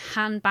like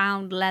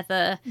hand-bound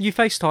leather. You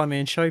FaceTimed me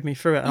and showed me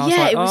through it. And I was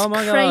like, oh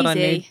my God, I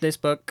need this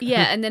book.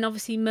 Yeah, and then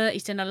obviously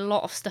Murty's done a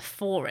lot of stuff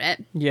for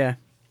it. Yeah.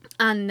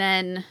 And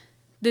then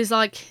there's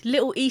like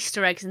little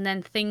Easter eggs and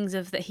then things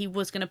that he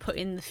was going to put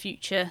in the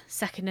future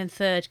second and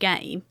third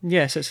game.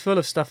 Yeah, so it's full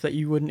of stuff that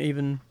you wouldn't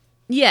even...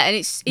 Yeah, and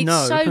it's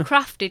so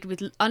crafted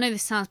with... I know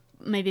this sounds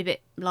maybe a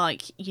bit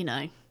like,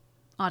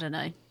 I don't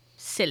know,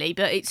 silly,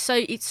 but it's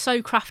so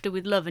crafted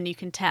with love, and you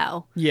can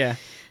tell. Yeah.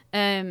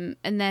 and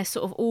they're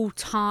sort of all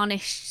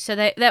tarnished, so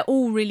they're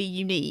all really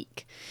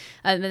unique.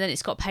 And then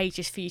it's got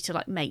pages for you to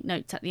like make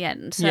notes at the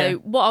end. So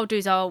what I'll do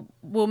is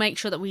we'll make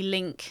sure that we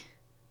link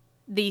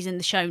these in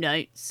the show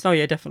notes. Oh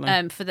yeah,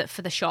 definitely.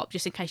 For the shop,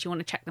 just in case you want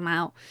to check them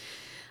out.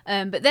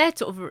 But they're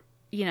sort of,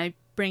 you know,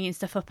 bringing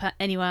stuff up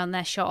anyway on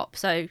their shop.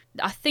 So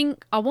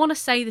I want to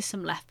say there's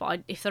some left,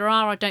 but if there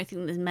are, I don't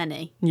think there's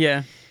many.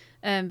 Yeah.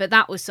 But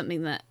that was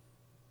something that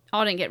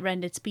I didn't get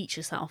rendered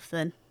speechless off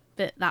then,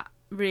 but that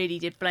really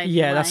did blow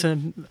me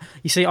away.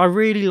 You see, I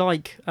really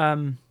like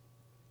a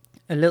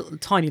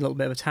tiny little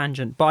bit of a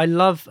tangent, but I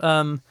love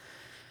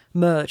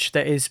merch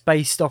that is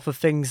based off of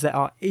things that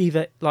are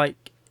either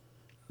like,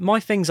 my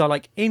things are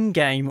like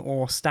in-game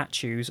or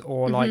statues,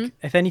 or like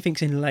if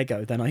anything's in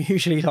Lego, then I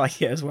usually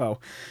like it as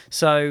well.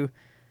 So,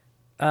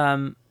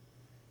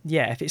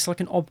 if it's like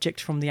an object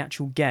from the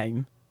actual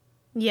game,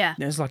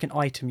 there's like an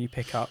item you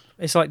pick up.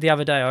 It's like the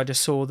other day I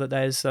just saw that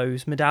there's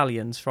those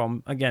medallions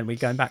from, again, we're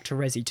going back to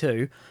Resi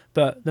 2,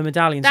 but the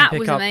medallions you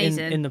pick up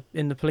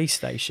in the police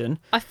station.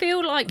 I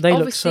feel like they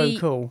look so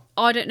cool.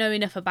 I don't know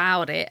enough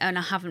about it, and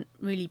I haven't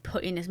really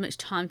put in as much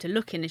time to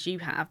look in as you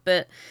have,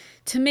 but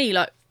to me,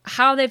 like,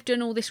 how they've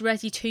done all this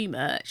Resi 2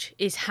 merch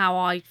is how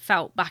I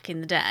felt back in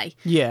the day.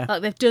 Yeah.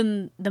 Like, they've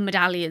done the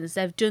medallions,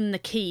 they've done the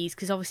keys,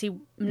 because obviously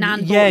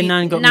Nan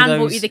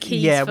bought you the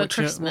keys for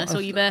Christmas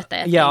or your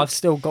birthday. I've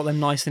still got them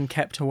nice and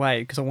kept away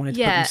because I wanted to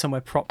put them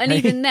somewhere properly.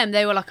 And even them,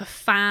 they were like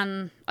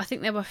I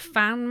think they were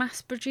fan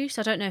mass produced.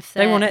 I don't know if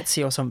they were on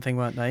Etsy or something,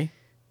 weren't they?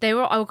 They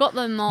were. I got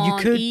them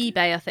on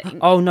eBay, I think.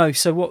 Oh no!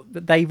 So what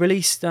they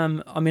released? I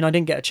mean, I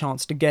didn't get a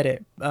chance to get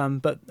it,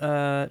 but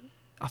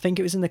I think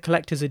it was in the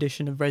collector's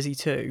edition of Resi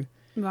 2.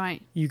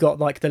 Right. You got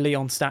like the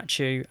Leon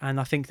statue, and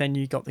I think then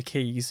you got the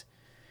keys.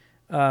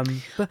 But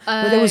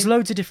there was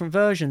loads of different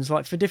versions,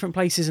 like for different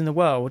places in the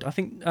world. I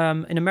think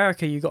in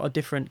America you got a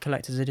different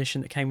collector's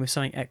edition that came with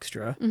something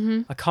extra.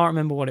 Mm-hmm. I can't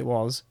remember what it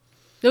was.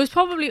 There was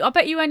probably, I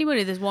bet you any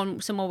money, there's one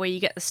somewhere where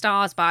you get the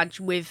Stars badge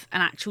with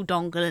an actual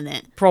dongle in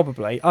it.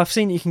 Probably. I've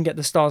seen you can get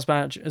the Stars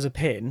badge as a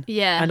pin.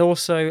 Yeah. And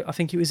also, I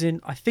think it was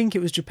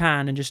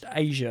Japan and just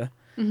Asia.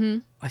 Mm-hmm.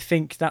 I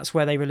think that's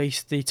where they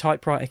released the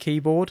typewriter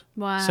keyboard.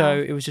 Wow. So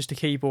it was just a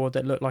keyboard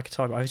that looked like a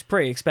typewriter. It was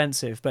pretty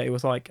expensive, but it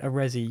was like a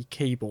Resi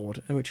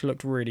keyboard, which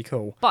looked really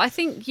cool. But I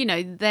think, you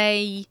know,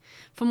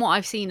 from what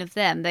I've seen of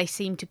them, they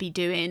seem to be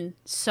doing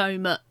so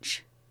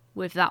much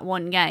with that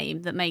one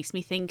game that makes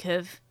me think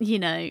of, you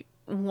know,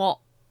 what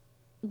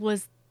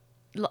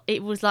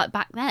it was like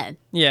back then.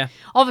 Yeah.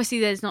 Obviously,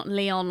 there's not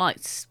Leon, like,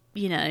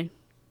 you know,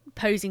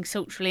 posing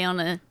sultrily on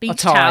a beach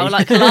towel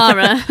like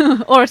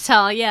Clara or a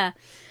towel, yeah.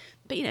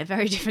 But, you know,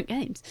 very different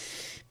games.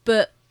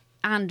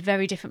 And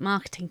very different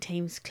marketing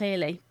teams,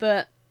 clearly.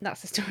 But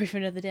that's a story for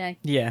another day.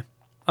 Yeah.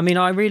 I mean,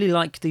 I really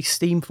like the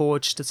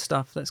Steamforged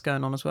stuff that's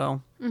going on as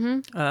well.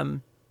 Mm-hmm.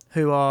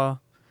 Who are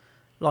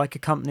like a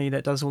company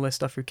that does all their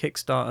stuff through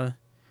Kickstarter.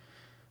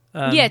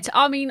 I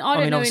don't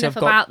know enough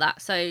about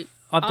that, so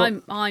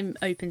I'm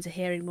open to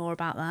hearing more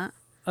about that.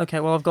 Okay,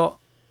 well, I've got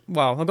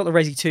the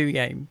Resi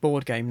 2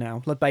 board game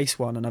now, the base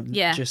one, and I've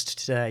just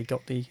today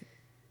got the,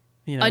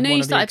 you know, I know one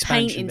you of the started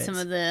painting bits. some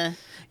of the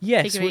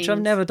Yes, figurines. Which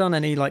I've never done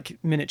any like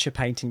miniature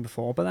painting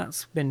before, but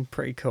that's been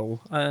pretty cool.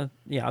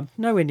 I'm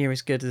nowhere near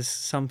as good as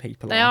some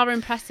people They are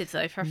impressive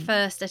though for a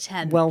first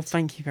attempt. Well,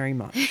 thank you very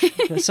much.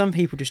 Some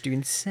people just do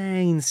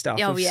insane stuff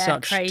with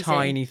such crazy.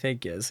 Tiny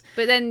figures.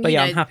 But I'm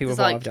happy with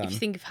what I've done. If you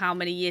think of how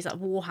many years like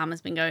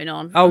Warhammer's been going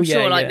on, I'm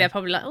sure they're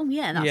probably like,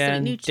 that's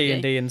something new to do.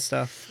 D&D and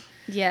stuff.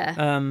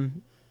 Yeah.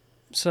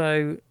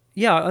 So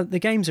yeah, the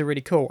games are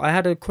really cool. I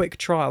had a quick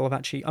trial of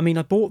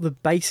I bought the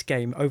base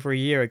game over a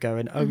year ago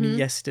and only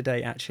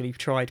yesterday actually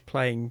tried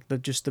playing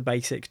just the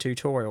basic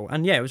tutorial.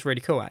 And yeah, it was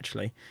really cool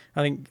actually.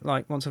 I think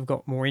like once I've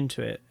got more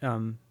into it,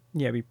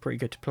 it'd be pretty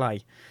good to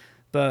play.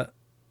 But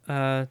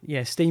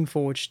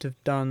Steamforged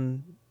have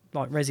done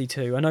like Resi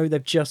 2. I know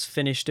they've just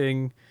finished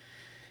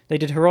they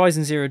did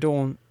Horizon Zero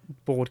Dawn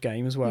board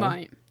game as well.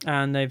 Right.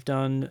 And they've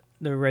done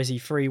the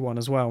Resi 3 one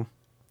as well.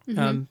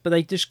 But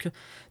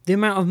the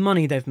amount of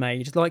money they've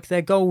made, like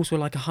their goals were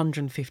like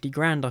 150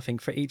 grand, I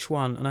think, for each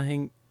one. And I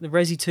think the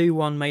Resi 2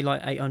 one made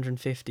like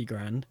 850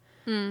 grand.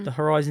 The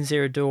Horizon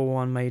Zero Dawn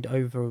one made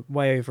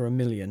way over $1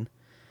 million.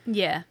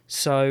 Yeah.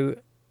 So,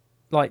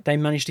 like, they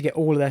managed to get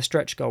all of their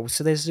stretch goals.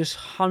 So there's just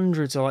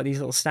hundreds of like these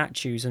little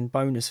statues and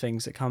bonus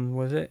things that come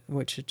with it,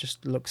 which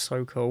just looks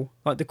so cool.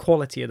 Like the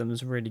quality of them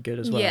is really good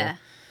as well. Yeah.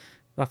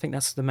 I think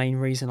that's the main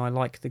reason I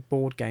like the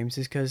board games,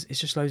 is because it's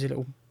just loads of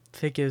little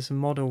figures and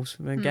models.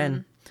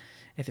 Again,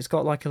 if it's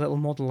got like a little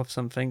model of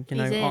something, you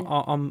know,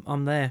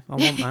 I'm there. I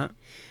want that.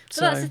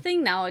 So that's the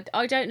thing now.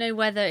 I don't know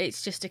whether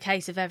it's just a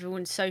case of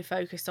everyone's so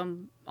focused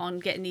on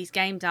getting these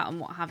games out and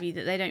what have you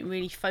that they don't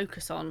really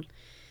focus on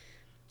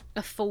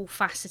a full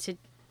faceted.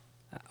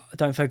 I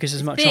don't focus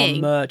as much on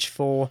merch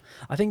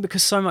I think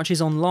because so much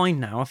is online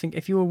now. I think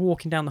if you were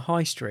walking down the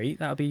high street,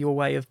 that would be your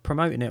way of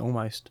promoting it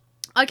almost.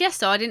 I guess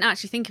so. I didn't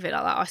actually think of it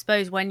like that. I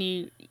suppose when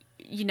you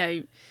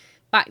know,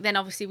 back then,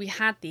 obviously, we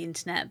had the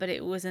internet, but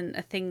it wasn't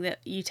a thing that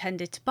you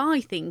tended to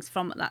buy things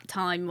from at that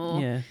time,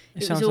 or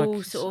it was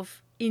all sort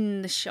of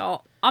in the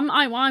shop.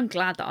 I'm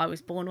glad that I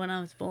was born when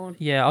I was born.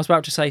 Yeah, I was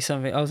about to say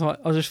something. I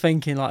was just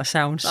thinking, like, it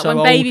sounds like so when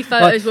old. Baby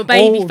photos were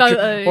baby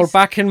photos. Or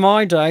back in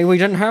my day, we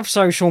didn't have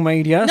social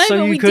media, no, so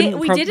but you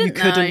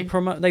couldn't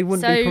promote. They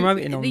wouldn't be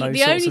promoting on those sorts of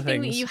things. The only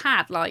thing that you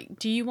had, like,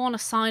 do you want to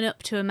sign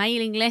up to a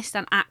mailing list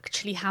and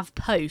actually have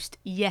post?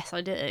 Yes,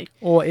 I do.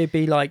 Or it'd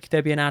be like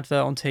there'd be an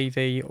advert on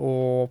TV,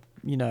 or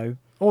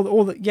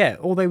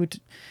or they would.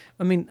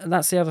 I mean,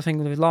 that's the other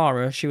thing with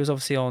Lara. She was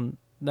obviously on.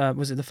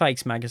 Was it the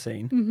Fakes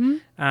magazine? Mm-hmm.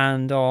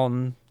 And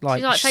on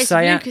like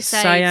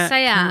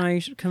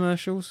Sayat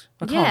commercials.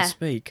 I can't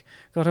speak.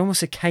 God, I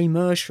almost said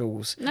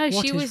commercials. No,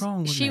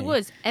 she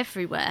was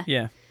everywhere.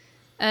 Yeah.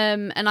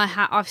 And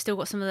I've still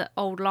got some of the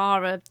old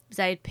Lara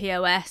Zaid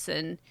POS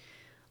and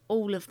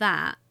all of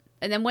that.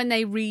 And then when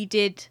they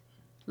redid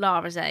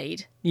Lara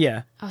Zaid,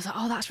 I was like,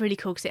 oh, that's really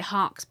cool because it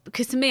harks.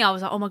 Because to me, I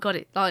was like, oh my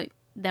god,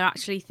 they're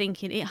actually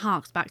thinking it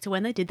harks back to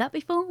when they did that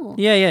before.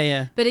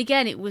 Yeah. But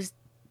again, it was.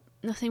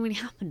 Nothing really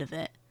happened of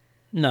it.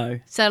 No.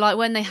 So, like,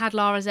 when they had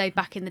Lara Zaid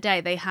back in the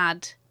day, they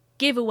had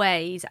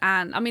giveaways,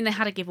 and I mean, they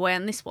had a giveaway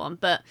on this one,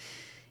 but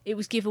it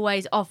was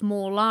giveaways of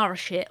more Lara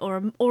shit, or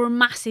a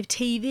massive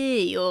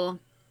TV, or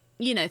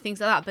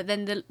things like that. But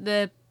then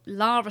the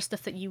Lara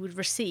stuff that you would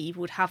receive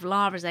would have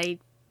Lara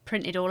Zaid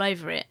printed all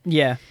over it.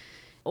 Yeah.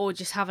 Or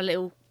just have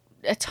a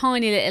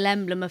tiny little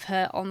emblem of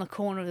her on the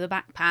corner of the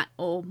backpack,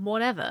 or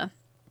whatever.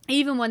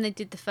 Even when they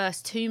did the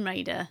first Tomb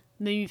Raider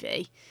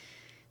movie.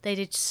 They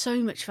did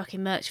so much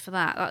fucking merch for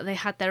that. Like, they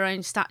had their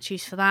own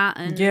statues for that,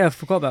 and I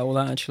forgot about all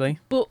that actually.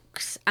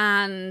 Books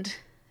and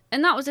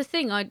that was the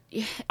thing.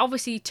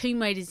 Obviously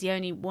Tomb Raider is the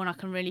only one I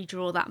can really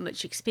draw that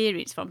much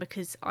experience from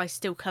because I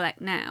still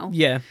collect now.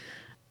 Yeah.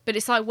 But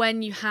it's like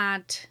when you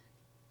had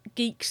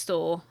Geek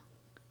Store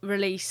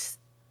release.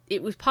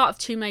 It was part of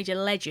Tomb Raider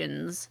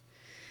Legends,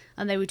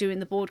 and they were doing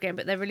the board game,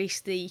 but they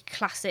released the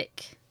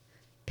classic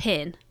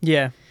pin.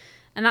 Yeah.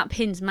 And that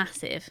pin's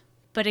massive.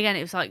 But again,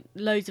 it was like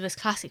loads of us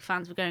classic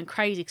fans were going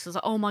crazy because I was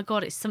like, oh my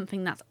god, it's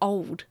something that's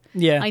old.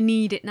 Yeah. I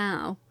need it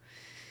now.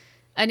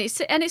 And it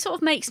sort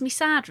of makes me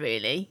sad,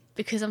 really,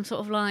 because I'm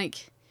sort of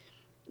like,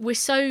 we're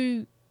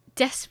so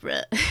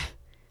desperate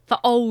for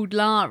old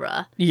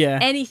Lara. Yeah.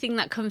 Anything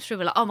that comes through,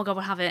 we're like, oh my god,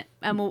 we'll have it,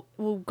 and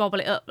we'll gobble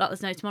it up like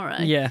there's no tomorrow.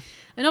 Yeah.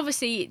 And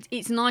obviously,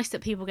 it's nice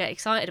that people get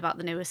excited about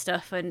the newer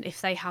stuff and if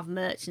they have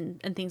merch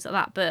and things like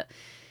that. But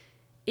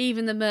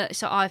even the merch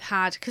that I've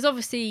had, because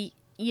obviously,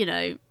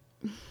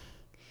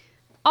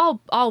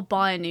 I'll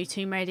buy a new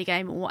Tomb Raider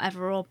game or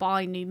whatever, or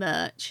buy new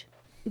merch.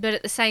 But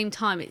at the same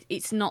time,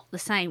 it's not the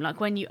same.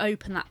 Like, when you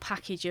open that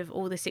package of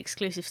all this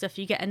exclusive stuff,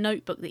 you get a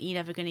notebook that you're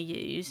never going to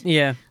use.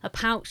 Yeah. A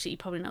pouch that you're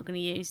probably not going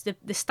to use.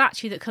 The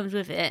statue that comes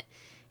with it,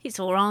 it's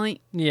all right.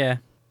 Yeah.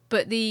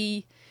 But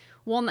the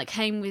one that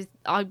came with...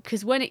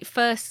 Because when it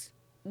first...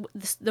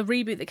 The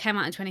reboot that came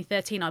out in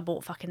 2013, I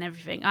bought fucking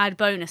everything. I had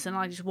bonus, and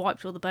I just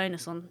wiped all the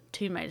bonus on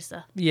Tomb Raider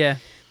stuff. Yeah.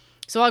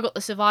 So I got the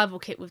survival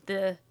kit with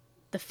the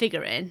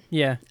figure in.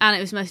 Yeah. And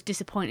it was the most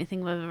disappointing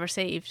thing I've ever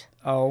received.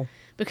 Oh.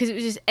 Because it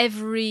was just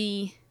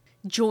every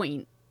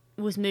joint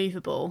was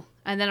movable.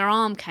 And then her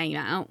arm came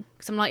out.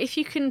 Because I'm like, if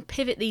you can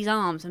pivot these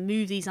arms and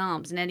move these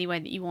arms in any way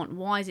that you want,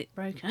 why is it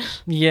broken?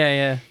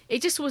 Yeah.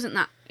 It just wasn't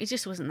that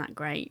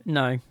great.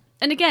 No.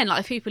 And again,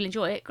 like, if people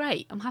enjoy it,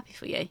 great. I'm happy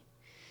for you.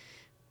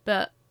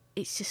 But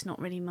it's just not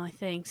really my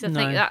thing. So I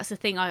think that's the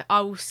thing.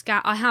 I will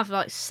scout. I have,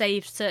 like,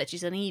 saved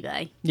searches on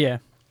eBay. Yeah.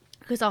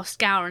 Because I'll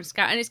scour and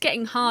scour. And it's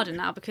getting harder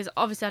now because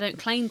obviously I don't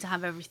claim to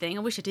have everything.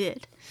 I wish I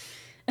did.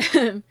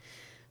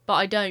 But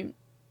I don't.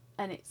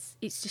 And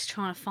it's just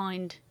trying to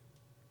find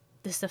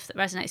the stuff that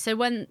resonates. So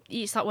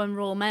it's like when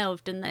Royal Mail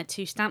have done their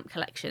 2 stamp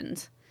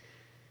collections,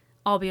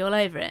 I'll be all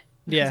over it.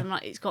 Because I'm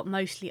like, it's got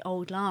mostly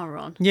old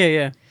Lara on.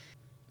 Yeah.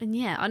 And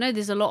yeah, I know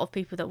there's a lot of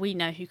people that we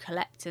know who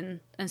collect and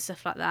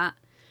stuff like that.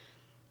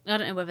 I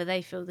don't know whether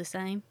they feel the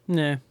same.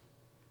 No.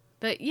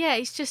 But yeah,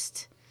 it's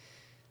just...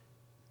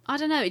 I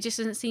don't know, it just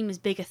doesn't seem as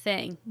big a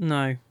thing.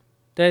 No.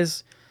 I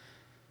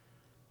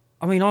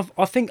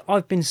think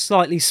I've been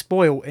slightly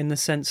spoilt in the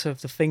sense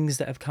of the things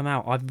that have come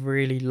out I've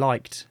really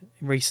liked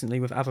recently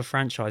with other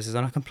franchises,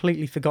 and I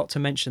completely forgot to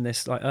mention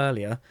this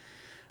earlier.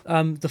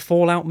 The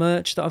Fallout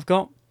merch that I've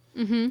got.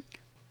 Mm-hmm.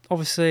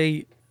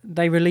 Obviously,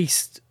 they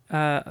released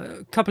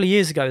a couple of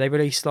years ago. They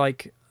released a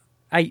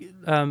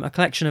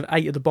collection of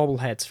 8 of the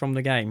bobbleheads from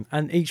the game,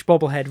 and each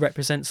bobblehead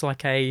represents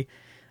like a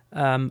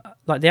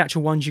the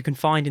actual ones you can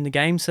find in the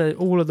game. So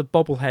all of the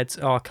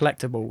bobbleheads are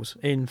collectibles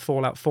in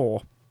Fallout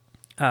 4.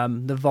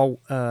 The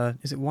Vault,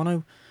 is it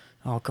 10?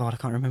 Oh god, I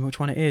can't remember which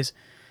one it is.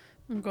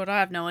 Oh god, I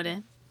have no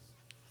idea.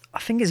 I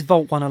think it's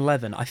Vault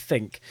 111, I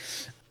think.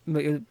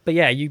 But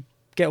yeah, you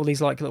get all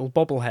these little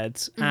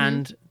bobbleheads,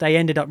 and they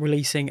ended up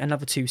releasing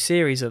another 2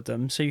 series of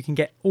them, so you can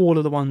get all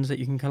of the ones that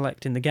you can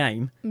collect in the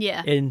game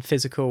in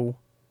physical,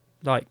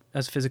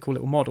 as physical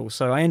little models.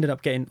 So I ended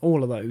up getting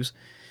all of those.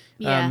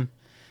 Yeah.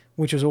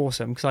 which was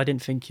awesome because I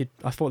didn't think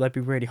I thought they'd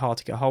be really hard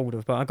to get hold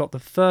of. But I got the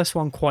first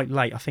one quite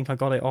late. I think I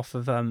got it off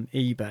of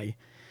eBay,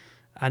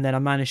 and then I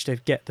managed to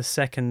get the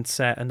second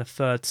set and the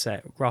third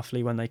set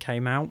roughly when they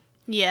came out.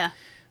 Yeah.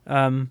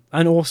 And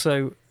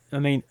also, I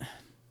mean,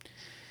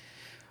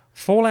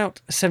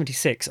 Fallout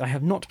 76 I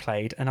have not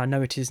played, and I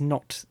know it is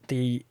not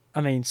the... I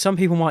mean, some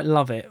people might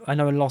love it. I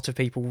know a lot of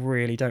people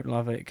really don't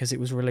love it because it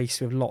was released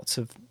with lots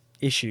of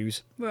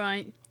issues.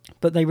 Right.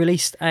 But they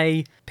released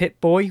a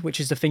Pip-Boy, which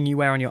is the thing you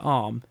wear on your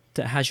arm,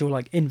 that has your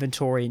like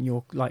inventory and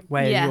your like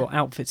where your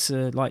outfits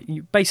are, like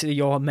basically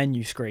your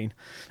menu screen,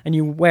 and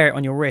you wear it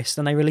on your wrist.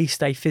 And they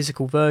released a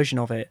physical version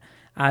of it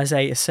as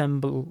a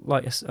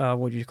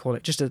what do you call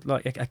it? Just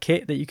a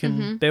kit that you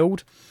can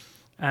build.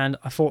 And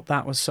I thought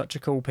that was such a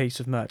cool piece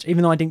of merch.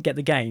 Even though I didn't get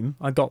the game,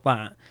 I got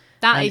that.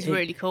 That is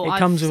really cool. It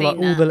comes with like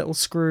all the little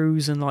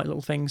screws and like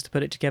little things to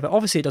put it together.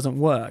 Obviously, it doesn't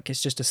work.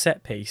 It's just a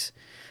set piece.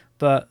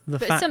 But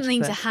it's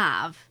something to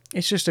have.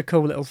 It's just a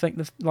cool little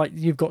thing. Like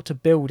you've got to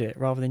build it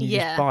rather than you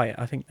just buy it.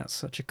 I think that's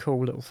such a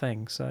cool little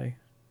thing. So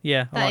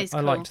yeah, I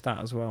liked that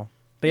as well.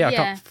 But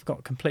yeah, I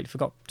completely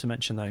forgot to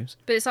mention those.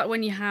 But it's like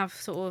when you have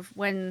sort of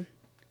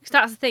cause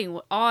that's the thing.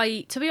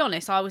 To be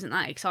honest, I wasn't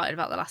that excited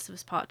about The Last of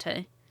Us Part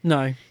 2.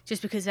 No.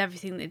 Just because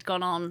everything that had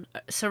gone on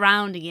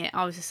surrounding it,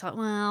 I was just like,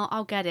 well,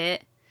 I'll get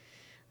it.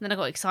 And then I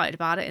got excited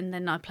about it, and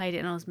then I played it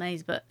and I was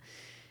amazed. But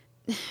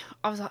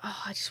I was like,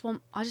 oh, I just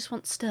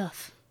want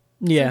stuff.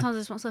 Yeah. Sometimes I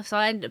just want stuff. So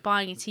I ended up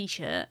buying a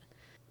T-shirt,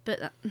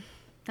 but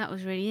that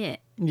was really it.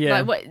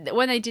 Yeah. Like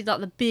when they did like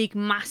the big,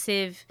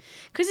 massive...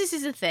 Because this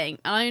is the thing,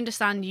 and I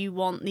understand you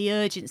want the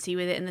urgency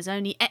with it, and there's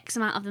only X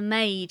amount of them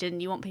made,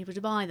 and you want people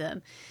to buy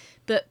them.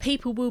 But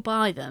people will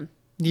buy them.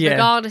 Yeah.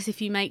 Regardless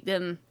if you make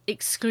them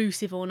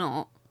exclusive or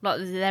not. Like,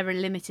 they're a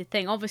limited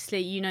thing.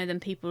 Obviously, them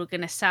people are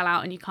going to sell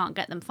out and you can't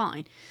get them,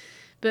 fine.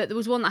 But there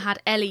was one that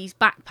had Ellie's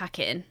backpack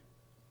in.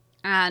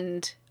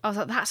 And I was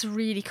like, that's a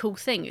really cool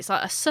thing. It's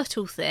like a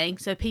subtle thing,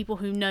 so people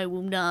who know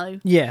will know.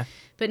 Yeah.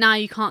 But now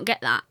you can't get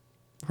that.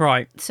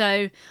 Right.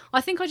 So I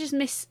think I just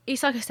miss...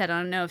 It's like I said,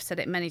 I know I've said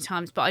it many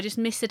times, but I just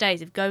miss the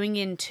days of going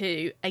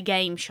into a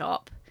game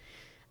shop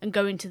and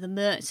going to the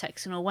merch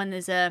section, or when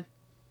there's a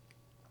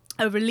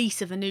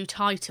release of a new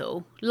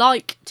title,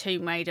 like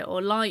Tomb Raider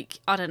or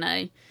like, I don't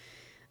know,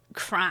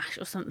 Crash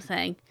or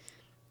something,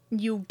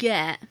 you'll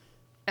get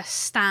a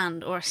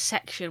stand or a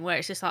section where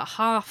it's just like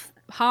half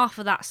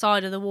of that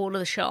side of the wall of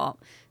the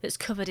shop that's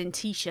covered in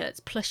T-shirts,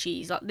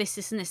 plushies, like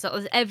this and this. Like,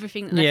 there's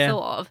everything that they've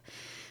thought of.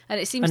 And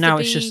it seems now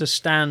it's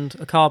just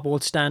a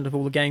cardboard stand of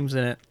all the games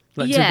in it.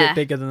 Like, it's a bit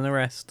bigger than the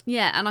rest.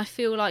 Yeah, and I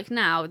feel like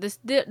now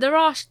there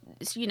are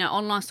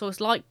online stores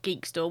like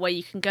Geek Store where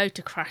you can go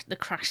to the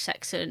Crash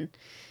section,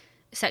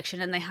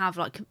 and they have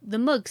like the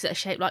mugs that are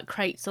shaped like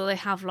crates, or they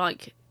have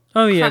like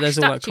there's statues,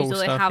 all that cool or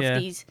they stuff.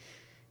 have these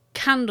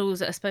candles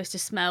that are supposed to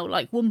smell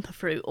like Wumpa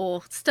Fruit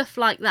or stuff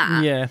like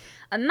that. Yeah,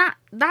 and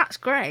that's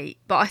great.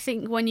 But I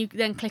think when you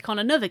then click on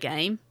another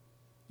game,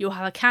 you'll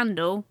have a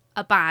candle,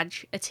 a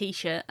badge, a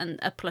T-shirt, and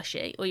a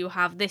plushie, or you'll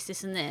have this,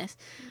 and this.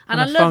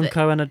 And I love it. A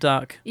Funko and a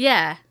duck.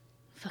 Yeah,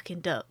 fucking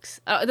ducks.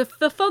 The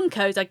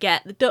Funkos I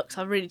get, the ducks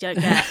I really don't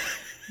get.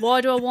 Why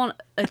do I want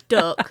a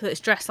duck that's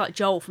dressed like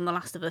Joel from The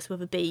Last of Us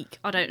with a beak?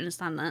 I don't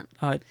understand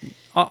that.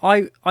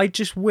 I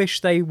just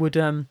wish they would...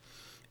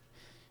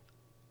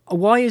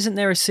 why isn't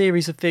there a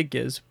series of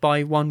figures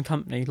by one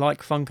company,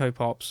 like Funko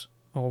Pops,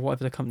 or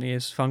whatever the company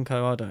is,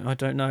 Funko, I don't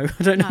know.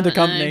 I don't know the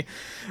company.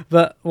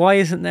 But why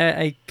isn't there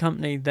a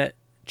company that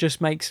just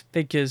makes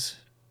figures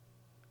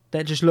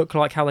that just look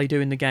like how they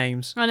do in the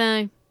games? I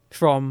know.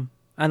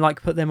 And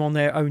like put them on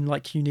their own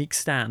like unique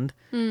stand.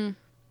 Mm.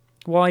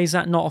 Why is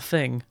that not a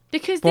thing?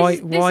 Because this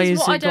is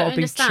what I don't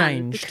understand.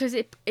 Changed? Because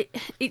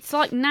it's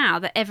like now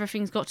that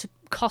everything's got to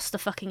cost the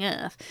fucking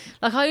earth.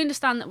 Like, I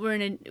understand that we're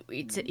in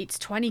it's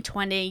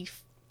 2020,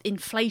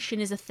 inflation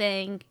is a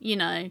thing,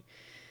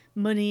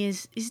 money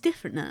is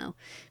different now.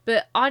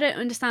 But I don't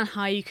understand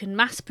how you can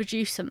mass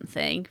produce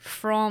something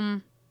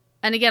from...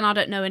 And again, I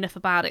don't know enough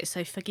about it,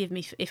 so forgive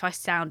me if I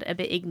sound a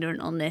bit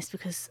ignorant on this,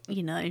 because,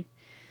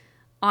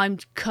 I'm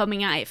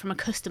coming at it from a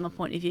customer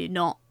point of view,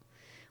 not...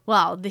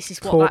 Well, this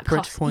is what corporate that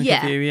costs. Point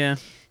of view, yeah.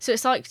 So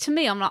it's like, to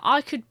me, I'm like,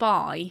 I could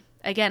buy,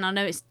 again, I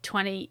know it's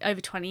over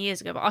 20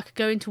 years ago, but I could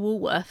go into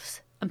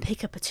Woolworths and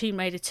pick up a Tomb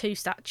Raider 2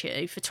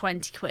 statue for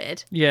 20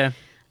 quid. Yeah.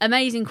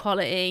 Amazing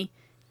quality,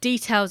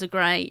 details are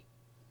great.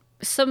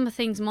 Some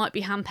things might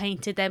be hand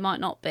painted, they might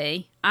not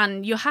be.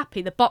 And you're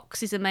happy, the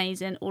box is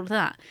amazing, all of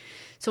that.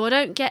 So I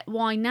don't get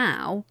why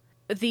now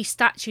these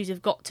statues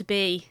have got to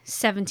be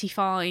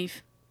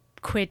 75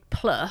 quid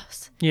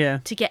plus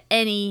to get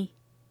any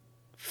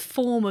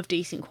form of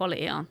decent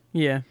quality on.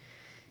 Yeah.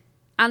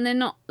 And they're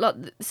not, like,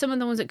 some of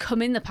the ones that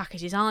come in the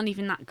packages aren't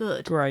even that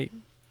good. Great.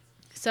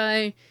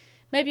 So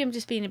maybe I'm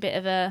just being a bit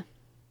of a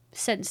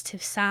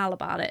sensitive Sal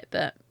about it,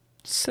 but...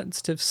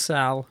 Sensitive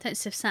Sal.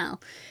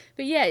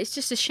 But yeah, it's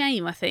just a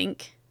shame, I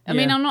think. I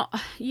mean, I'm not,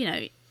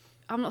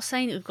 I'm not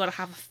saying that we've got to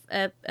have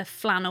a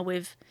flannel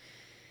with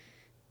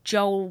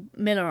Joel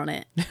Miller on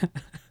it.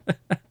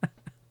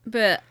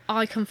 But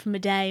I come from a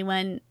day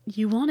when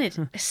you wanted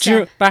a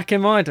set. Back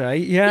in my day,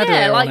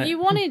 You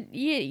wanted,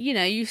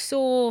 you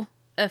saw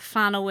a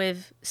flannel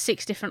with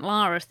 6 different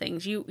Lara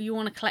things. You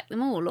want to collect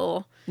them all,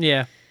 or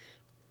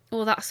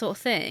that sort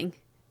of thing.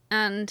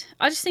 And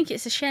I just think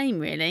it's a shame,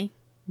 really.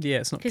 Yeah,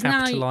 it's not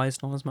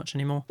capitalised on as much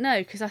anymore. No,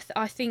 because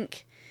I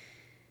think,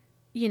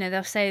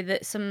 they'll say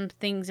that some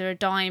things are a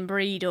dying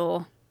breed,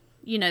 or,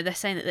 they're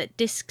saying that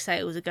disc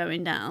sales are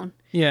going down.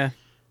 Yeah.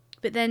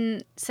 But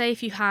then, say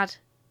if you had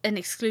an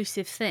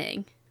exclusive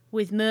thing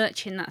with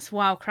merching that's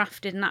well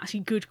crafted and actually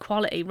good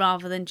quality,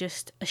 rather than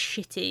just a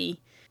shitty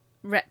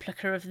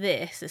replica of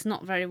this that's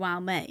not very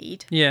well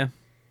made. Yeah.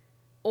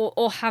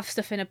 Or have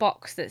stuff in a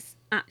box that's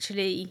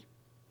actually...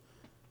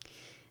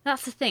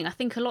 That's the thing. I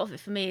think a lot of it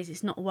for me is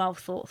it's not well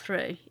thought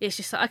through. It's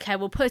just like, okay,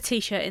 we'll put a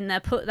t-shirt in there,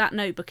 put that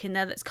notebook in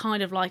there that's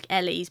kind of like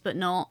Ellie's, but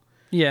not.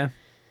 Yeah.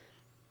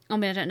 I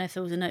mean, I don't know if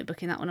there was a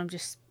notebook in that one. I'm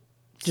just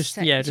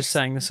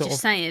saying the sort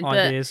of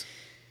ideas.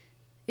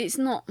 It's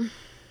not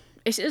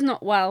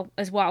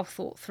as well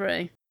thought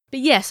through.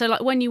 But yeah, so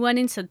like when you went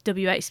into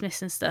W.H.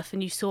 Smith's and stuff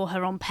and you saw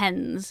her on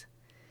pens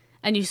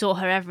and you saw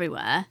her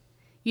everywhere,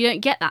 you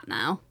don't get that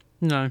now.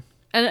 No.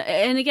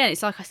 And again,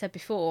 it's like I said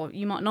before,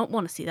 you might not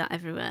want to see that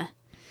everywhere.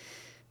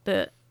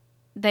 But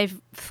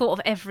they've thought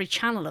of every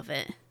channel of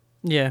it.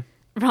 Yeah.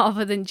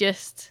 Rather than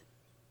just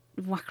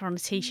whack her on a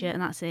t-shirt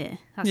and that's it.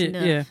 That's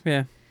enough.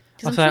 Yeah.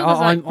 Because I'm sure there's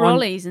like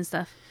brollies and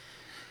stuff.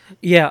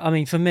 Yeah, I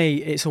mean, for me,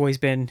 it's always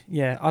been,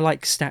 I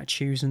like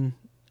statues and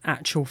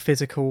actual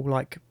physical,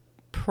 like,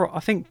 I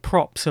think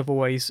props have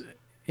always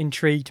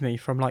intrigued me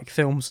from, like,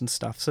 films and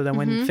stuff. So then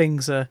when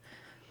things are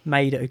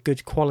made at a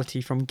good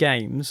quality from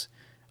games,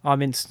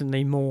 I'm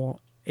instantly more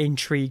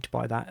intrigued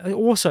by that.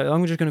 Also,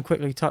 I'm just going to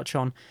quickly touch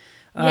on,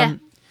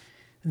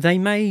 they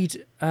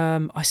made,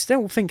 I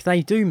still think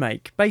they do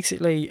make,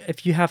 basically,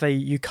 if you have a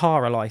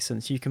Yukara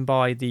license, you can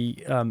buy the,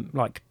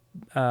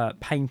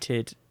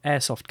 painted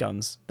airsoft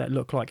guns that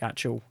look like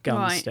actual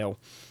guns still.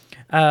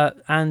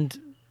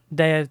 And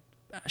they're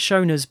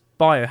shown as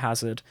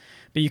biohazard,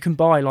 but you can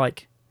buy,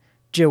 like,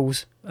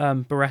 Jill's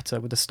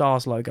Beretta with the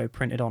Stars logo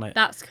printed on it.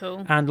 That's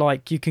cool. And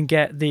like you can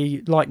get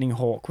the Lightning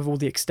Hawk with all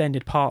the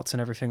extended parts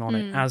and everything on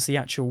it as the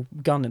actual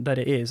gun that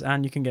it is.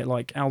 And you can get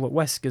like Albert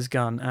Wesker's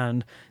gun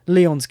and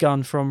Leon's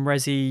gun from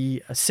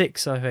Resi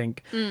 6, I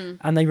think.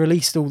 And they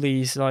released all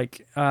these,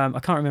 like, I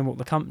can't remember what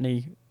the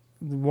company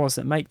was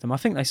that make them. I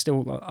think they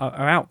still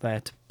are out there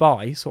to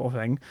buy, sort of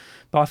thing.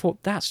 But I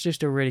thought that's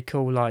just a really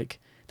cool, like,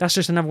 that's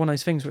just another one of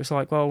those things where it's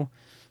like, well,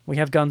 we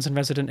have guns in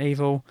Resident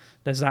Evil.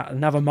 There's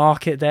another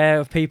market there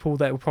of people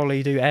that will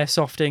probably do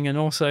airsofting, and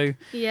also,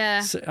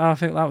 so I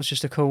think that was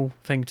just a cool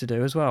thing to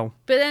do as well.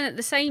 But then at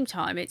the same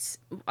time,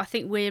 I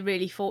think we're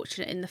really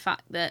fortunate in the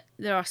fact that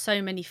there are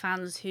so many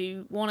fans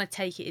who want to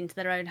take it into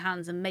their own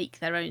hands and make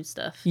their own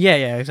stuff.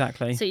 Yeah,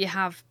 exactly. So you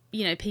have,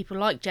 people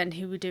like Jen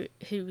who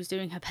was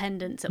doing her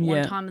pendants at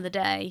one time of the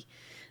day.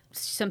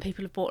 Some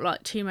people have bought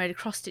like Tomb Raider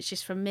cross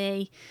stitches from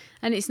me,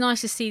 and it's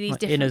nice to see these like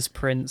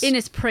different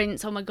Innes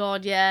prints. Oh my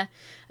god, yeah!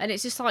 And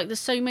it's just like there's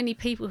so many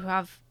people who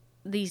have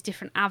these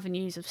different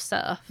avenues of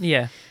stuff.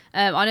 Yeah.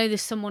 I know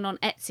there's someone on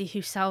Etsy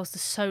who sells the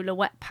solar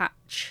wet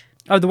patch.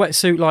 Oh, the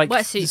wetsuit, like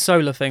the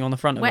solar thing on the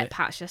front of it. Wet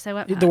patch, did I say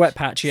wet patch? The wet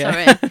patch, yeah.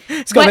 Sorry.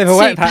 It's got a bit of a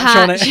wet patch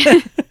on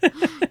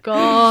it.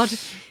 God.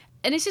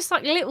 And it's just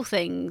like little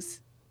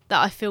things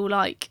that I feel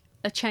like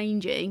are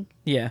changing.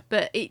 Yeah.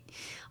 But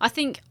I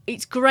think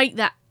it's great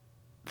that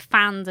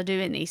fans are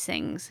doing these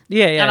things.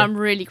 Yeah. And I'm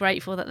really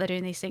grateful that they're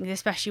doing these things,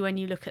 especially when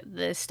you look at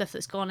the stuff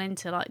that's gone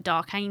into like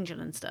Dark Angel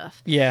and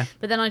stuff. Yeah.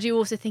 But then I do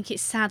also think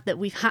it's sad that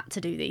we've had to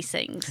do these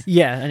things.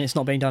 Yeah, and it's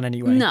not being done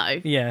anyway.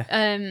 No.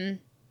 Yeah.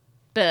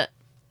 But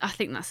I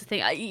think that's the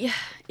thing.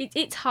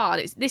 It's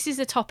hard. This is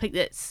a topic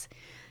that's,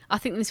 I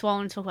think this is what I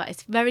want to talk about.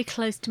 It's very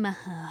close to my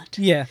heart.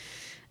 Yeah.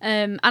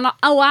 And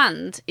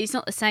it's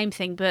not the same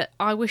thing, but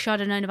I wish I'd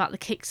have known about the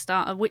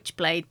Kickstarter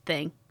Witchblade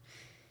thing.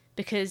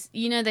 Because,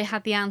 they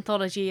had the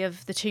anthology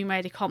of the Tomb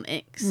Raider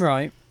comics.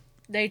 Right.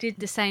 They did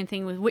the same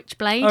thing with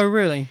Witchblade. Oh,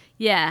 really?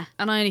 Yeah.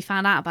 And I only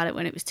found out about it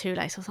when it was too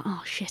late. So I was like,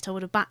 oh, shit, I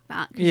would have backed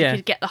that. Because you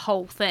could get the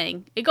whole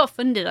thing. It got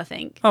funded, I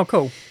think. Oh,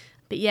 cool.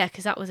 But yeah,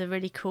 because that was a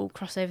really cool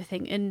crossover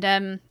thing.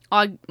 And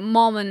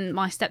Mom and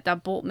my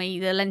stepdad bought me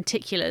the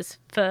lenticulars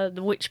for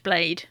the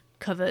Witchblade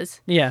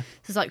covers. Yeah. So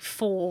there's like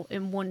 4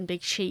 in one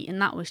big sheet.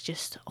 And that was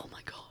just, oh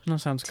my God. That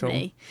sounds cool.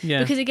 Me. Yeah.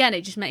 Because again,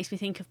 it just makes me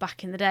think of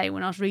back in the day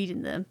when I was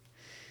reading them.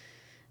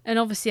 And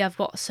obviously I've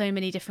got so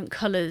many different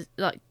colours,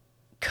 like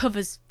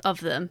covers of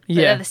them, but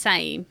they're the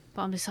same.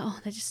 But I'm just like, oh,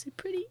 they're just so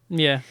pretty.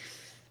 Yeah.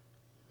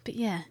 But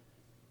yeah.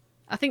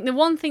 I think the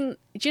one thing,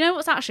 do you know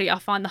what's actually I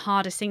find the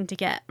hardest thing to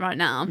get right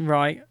now?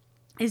 Right.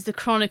 Is the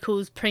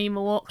Chronicles Prima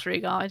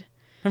walkthrough guide.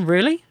 Oh,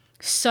 really?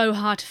 So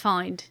hard to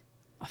find.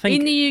 I think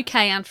in the UK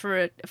and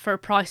for a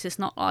price that's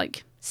not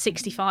like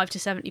 £65 to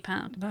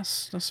 £70. That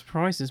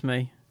surprises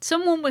me.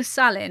 Someone was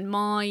selling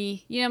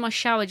my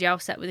shower gel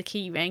set with a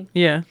key ring.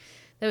 Yeah.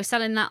 They were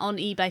selling that on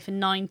eBay for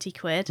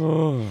 £90.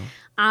 Oh,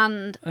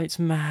 and it's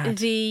mad.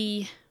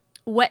 The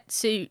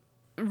wetsuit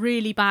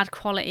really bad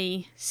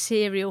quality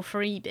cereal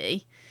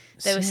freebie.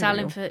 They were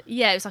selling for it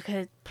was like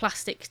a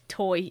plastic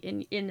toy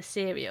in the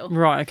cereal.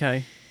 Right,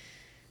 okay.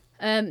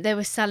 They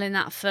were selling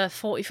that for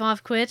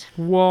 45 quid.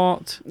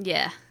 What?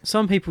 Yeah.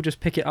 Some people just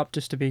pick it up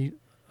just to be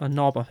a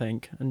knob, I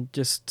think, and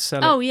just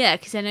sell it. Oh yeah,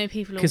 because they know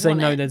people. Because they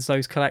know there's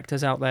those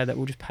collectors out there that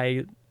will just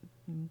pay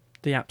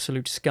the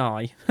absolute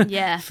sky.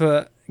 Yeah.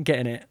 For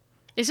getting it.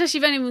 Especially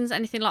if anyone's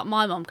anything like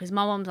my mum, because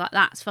my mum's like,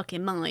 that's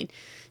fucking mine.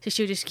 So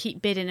she'll just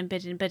keep bidding and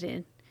bidding and bidding.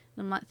 And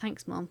I'm like,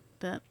 thanks, Mum,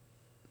 but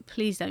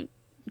please don't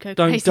go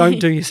crazy. Don't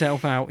do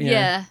yourself out. Yeah.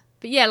 Yeah.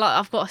 But yeah, like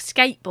I've got a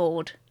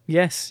skateboard.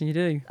 Yes, you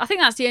do. I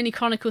think that's the only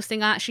Chronicles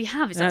thing I actually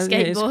have is that skateboard.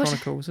 It is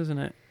Chronicles, isn't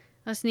it?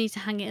 I just need to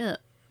hang it up.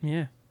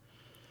 Yeah.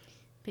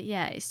 But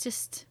yeah, it's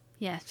just...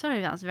 Yeah,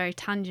 sorry that was very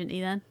tangenty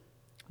then.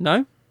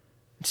 No?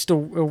 It's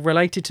still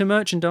related to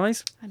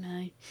merchandise? I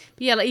know.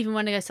 But yeah, like even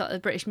when I go to like, the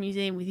British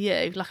Museum with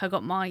you, like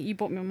you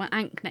bought me my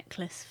ankh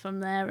necklace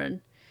from there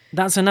and...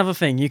 That's another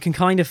thing. You can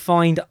kind of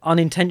find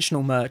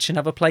unintentional merch in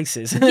other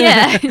places.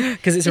 Yeah.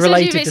 Because it's Especially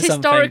related if it's to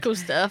something. historical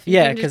stuff. You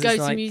can just go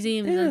to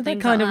museums and things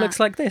that kind like of looks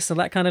like this or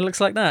that kind of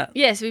looks like that.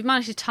 Yeah, so we've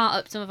managed to tart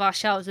up some of our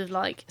shelves with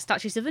like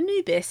statues of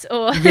Anubis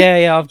or...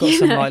 Yeah, I've got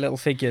some like little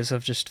figures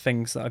of just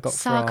things that I got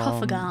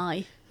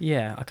sarcophagi.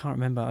 Yeah, I can't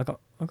remember. I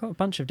got a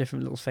bunch of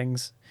different little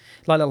things.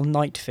 Like little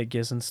knight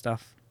figures and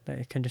stuff.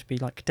 That can just be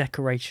like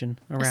decoration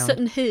around. A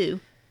Sutton Hoo?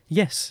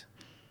 Yes.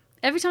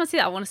 Every time I see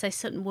that I want to say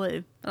Sutton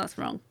Woo, but that's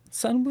wrong.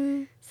 Sutton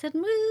Woo?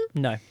 Sutton Woo.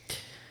 No.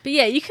 But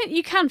yeah, you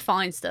can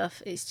find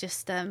stuff. It's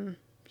just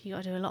you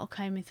got to do a lot of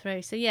combing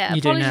through. So yeah, you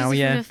apologies if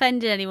we've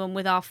offended anyone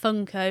with our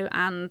Funko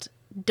and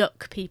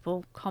Duck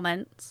people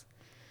comments.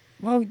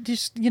 Well,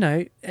 just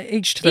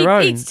each to their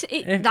own.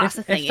 That's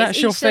the thing. If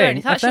that's your thing,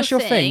 if that's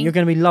your thing, you're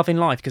going to be loving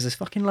life because there's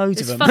fucking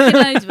loads of them.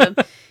 Fucking loads of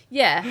them.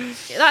 Yeah,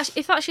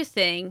 if that's your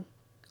thing,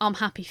 I'm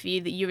happy for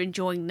you that you're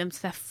enjoying them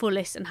to their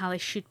fullest and how they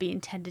should be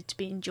intended to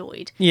be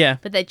enjoyed. Yeah,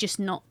 but they're just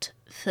not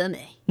for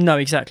me. No,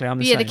 exactly. I'm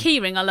the same. Yeah, the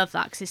keyring, I love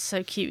that because it's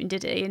so cute and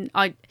diddy,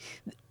 and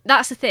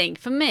that's the thing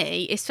for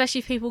me, especially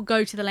if people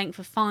go to the length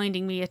of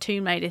finding me a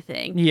Tomb Raider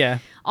thing. Yeah,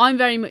 I'm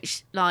very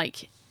much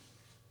like,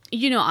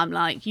 you know what I'm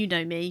like, you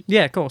know me.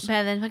 Yeah, of course.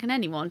 Better than fucking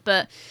anyone,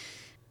 but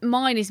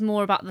mine is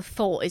more about the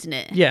thought, isn't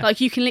it? Yeah. Like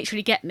you can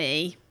literally get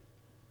me.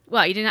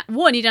 Well, you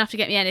don't have to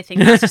get me anything.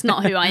 That's just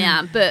not who I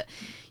am. But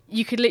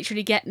you could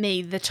literally get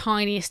me the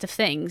tiniest of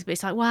things. But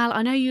it's like, well,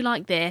 I know you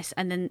like this,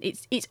 and then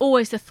it's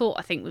always the thought,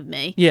 I think, with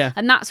me. Yeah.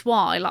 And that's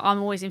why, like,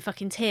 I'm always in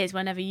fucking tears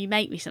whenever you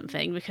make me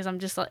something because I'm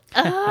just like,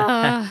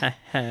 ah,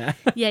 yeah,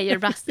 you're a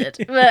bastard.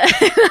 But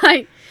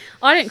like,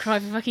 I don't cry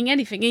for fucking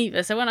anything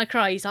either. So when I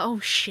cry, he's like, oh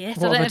shit,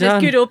 I don't know if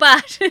it's good or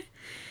bad.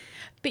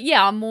 But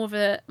yeah, I'm more of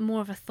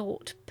a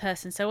thought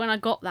person. So when I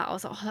got that, I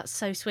was like, oh, that's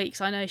so sweet.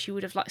 Because I know she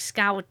would have like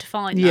scoured to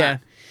find that. Yeah.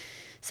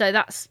 So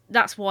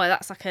that's why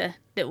that's like a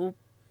little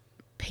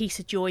piece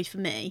of joy for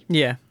me.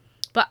 Yeah.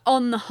 But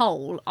on the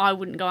whole, I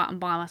wouldn't go out and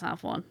buy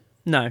myself one.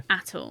 No.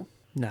 At all.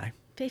 No.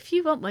 But if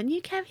you want one,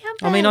 you carry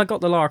on. I mean, I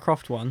got the Lara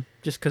Croft one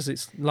just because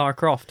it's Lara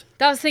Croft.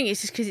 That was the thing. It's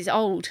just because it's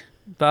old.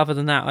 But other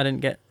than that,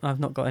 I've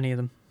not got any of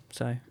them.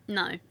 So.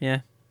 No.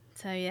 Yeah.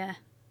 So yeah.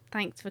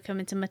 Thanks for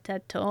coming to my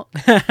TED Talk.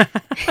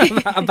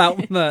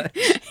 about merch.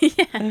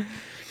 Yeah.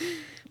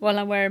 While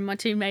I'm wearing my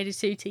Tomb Raider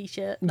 2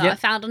 t-shirt that I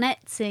found on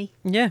Etsy.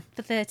 Yeah.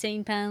 For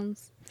 £13.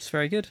 It's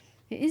very good.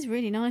 It is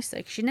really nice though,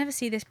 because you never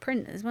see this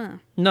print as well.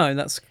 No,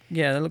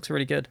 that looks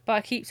really good. But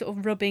I keep sort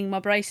of rubbing my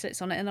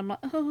bracelets on it and I'm like,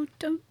 oh,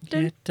 don't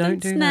do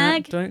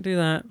snag. That. Don't do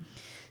that.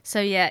 So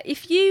yeah,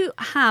 if you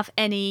have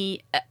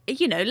any,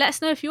 let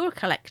us know if you're a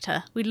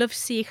collector. We'd love to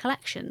see your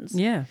collections.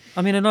 Yeah.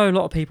 I mean, I know a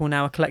lot of people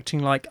now are collecting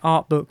like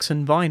art books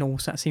and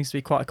vinyls. That seems to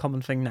be quite a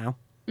common thing now.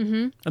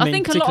 Mm-hmm. I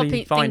think a lot of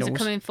things are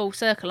coming full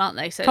circle, aren't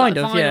they? So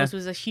vinyls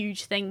was a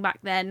huge thing back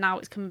then. Now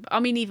it's come.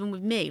 I mean, even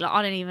with me, like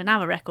I don't even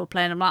have a record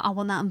player. And I'm like, I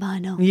want that on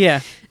vinyl.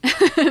 Yeah.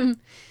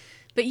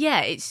 But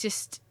yeah, it's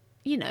just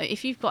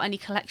if you've got any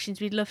collections,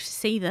 we'd love to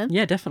see them.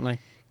 Yeah, definitely.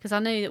 Because I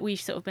know that we've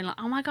sort of been like,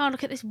 oh my God,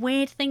 look at this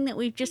weird thing that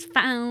we've just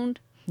found.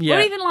 Yeah.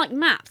 Or even like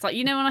maps. Like,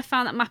 when I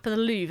found that map of the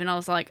Louvre and I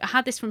was like, I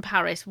had this from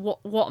Paris. What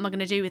am I going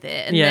to do with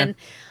it? And then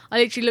I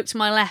literally looked to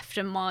my left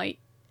and my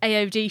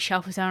AOD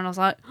shelf was there and I was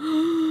like,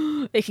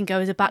 oh, it can go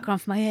as a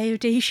background for my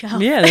AOD shelf.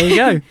 Yeah, there you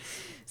go.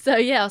 So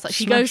yeah, I was like,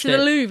 she goes to the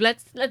Louvre.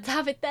 Let's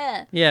have it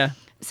there. Yeah.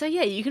 So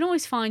yeah, you can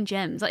always find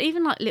gems, like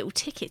even like little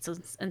tickets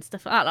and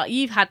stuff like that. Like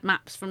you've had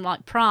maps from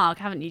like Prague,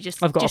 haven't you?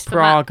 I've got a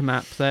Prague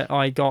map that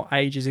I got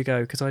ages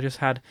ago because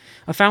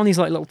I found these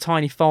like little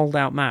tiny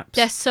fold-out maps.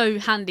 They're so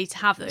handy to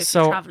have though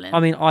for travelling. I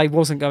mean, I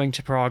wasn't going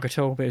to Prague at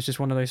all, but it was just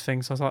one of those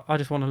things. I was like, I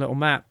just want a little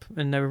map,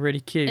 and they were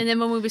really cute. And then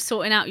when we were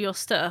sorting out your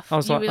stuff, I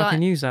was like, I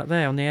can use that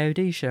there on the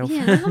AOD shelf.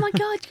 Yeah. Oh my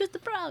God, you got the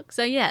Prague.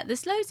 So yeah,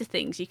 there's loads of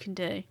things you can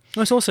do.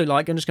 It's also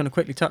like I'm just going to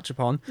quickly touch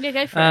upon. Yeah,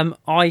 go for it.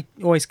 I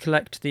always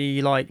collect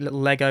the like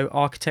little Lego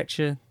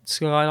architecture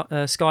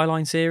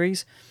skyline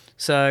series.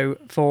 So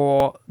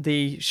for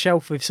the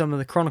shelf with some of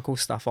the Chronicle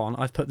stuff on,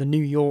 I've put the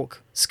New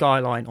York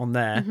skyline on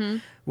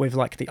there with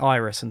like the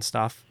iris and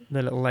stuff,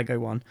 the little Lego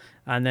one.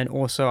 And then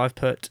also I've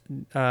put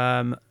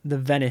the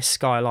Venice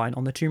skyline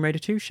on the Tomb Raider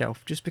 2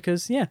 shelf, just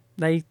because, yeah,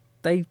 they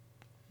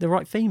the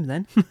right theme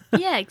then.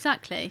 Yeah,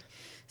 exactly.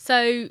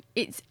 So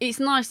it's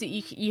nice that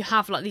you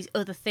have like these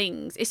other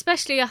things,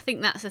 especially I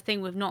think that's the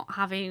thing with not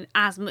having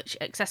as much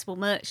accessible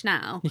merch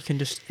now. You can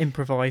just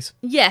improvise.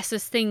 Yes,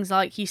 there's things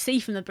like you see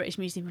from the British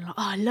Museum, and like,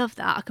 oh, I love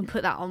that. I can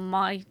put that on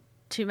my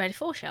Tomb Raider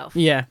 4 shelf.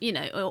 Yeah. You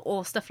know,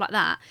 or stuff like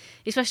that.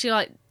 Especially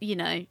like, you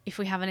know, if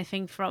we have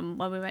anything from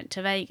when we went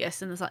to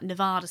Vegas and there's like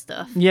Nevada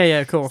stuff. Yeah,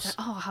 of course. Like,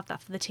 oh, I'll have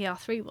that for the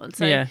TR3 one.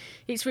 So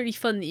it's really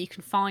fun that you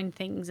can find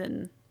things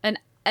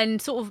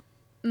and sort of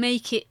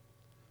make it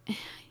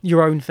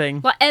your own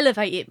thing, like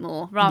elevate it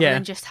more rather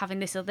than just having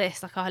this or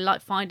this. Like I like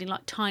finding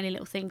like tiny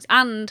little things,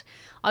 and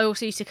I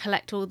also used to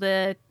collect all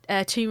the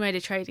Tomb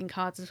Raider trading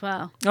cards as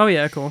well. Oh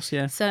yeah, of course,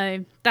 yeah.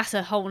 So that's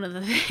a whole other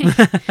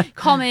thing.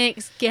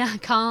 Comics,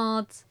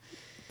 cards,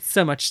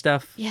 so much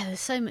stuff. Yeah,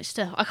 there's so much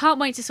stuff. I can't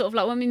wait to sort of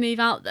like when we move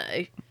out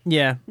though.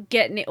 Yeah,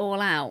 getting it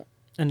all out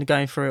and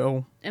going through it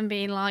all and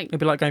being like, it'd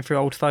be like going through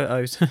old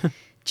photos.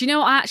 Do you know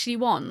what I actually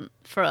want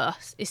for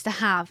us is to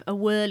have a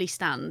whirly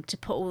stand to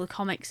put all the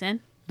comics in.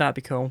 That'd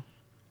be cool.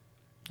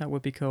 That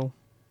would be cool.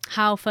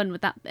 How fun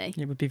would that be?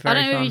 It would be very fun.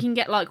 I don't know if you can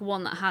get like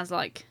one that has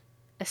like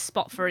a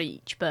spot for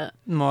each, but...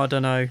 No, I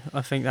don't know.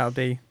 I think that would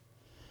be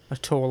a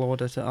tall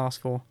order to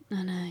ask for.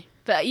 I know.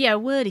 But yeah, a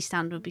whirly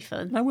stand would be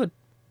fun. That would.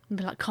 It'd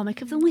be like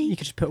comic of the week. You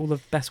could just put all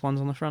the best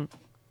ones on the front.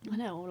 I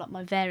know, all like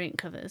my variant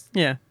covers.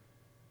 Yeah.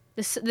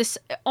 This,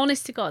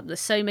 honest to God, there's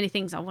so many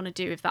things I want to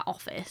do with that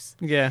office.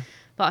 Yeah.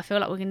 But I feel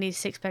like we're going to need a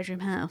 6-bedroom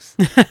house.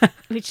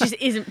 Which just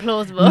isn't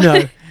plausible.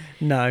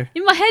 No.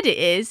 In my head it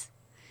is.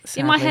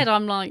 Sadly. In my head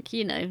I'm like,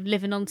 you know,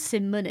 living on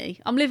sim money.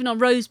 I'm living on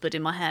Rosebud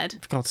in my head.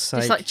 For God's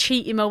sake. Just like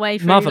cheating my way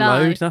through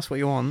Motherlode, life. that's what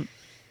you want.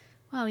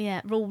 Well,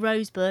 yeah, all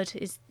Rosebud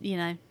is, you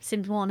know,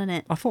 Sims 1, isn't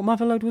it? I thought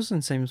Motherlode was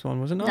in Sims 1,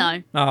 was it not?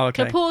 No. Oh,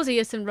 okay.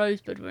 Clapausius and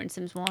Rosebud were in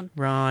Sims 1.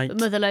 Right. But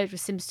Motherlode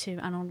was Sims 2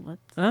 and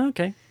onwards. Oh,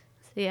 okay.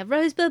 So yeah,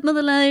 Rosebud,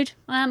 Motherlode.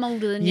 I am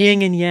older than you.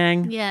 Yin and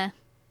yang. Yeah.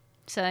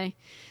 So,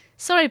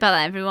 sorry about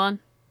that, everyone.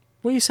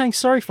 What are you saying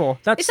sorry for?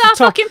 It's our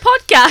fucking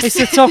podcast. It's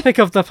the topic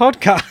of the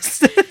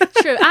podcast.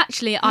 True.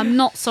 Actually, I'm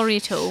not sorry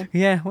at all.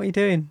 Yeah, what are you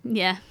doing?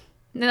 Yeah.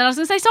 And then I was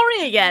going to say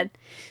sorry again.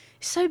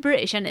 It's so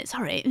British, isn't it?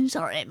 Sorry. I'm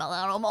sorry,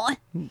 mother or my.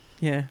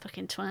 Yeah.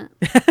 Fucking twat.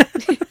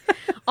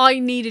 I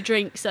need a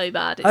drink so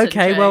bad. It's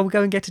okay, well, we'll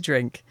go and get a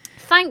drink.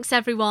 Thanks,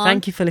 everyone.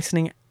 Thank you for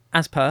listening,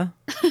 as per.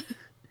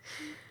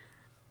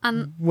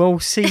 And we'll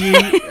see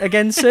you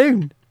again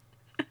soon.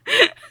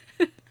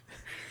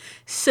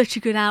 Such a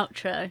good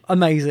outro.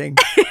 Amazing.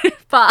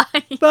 Bye.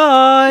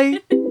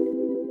 Bye.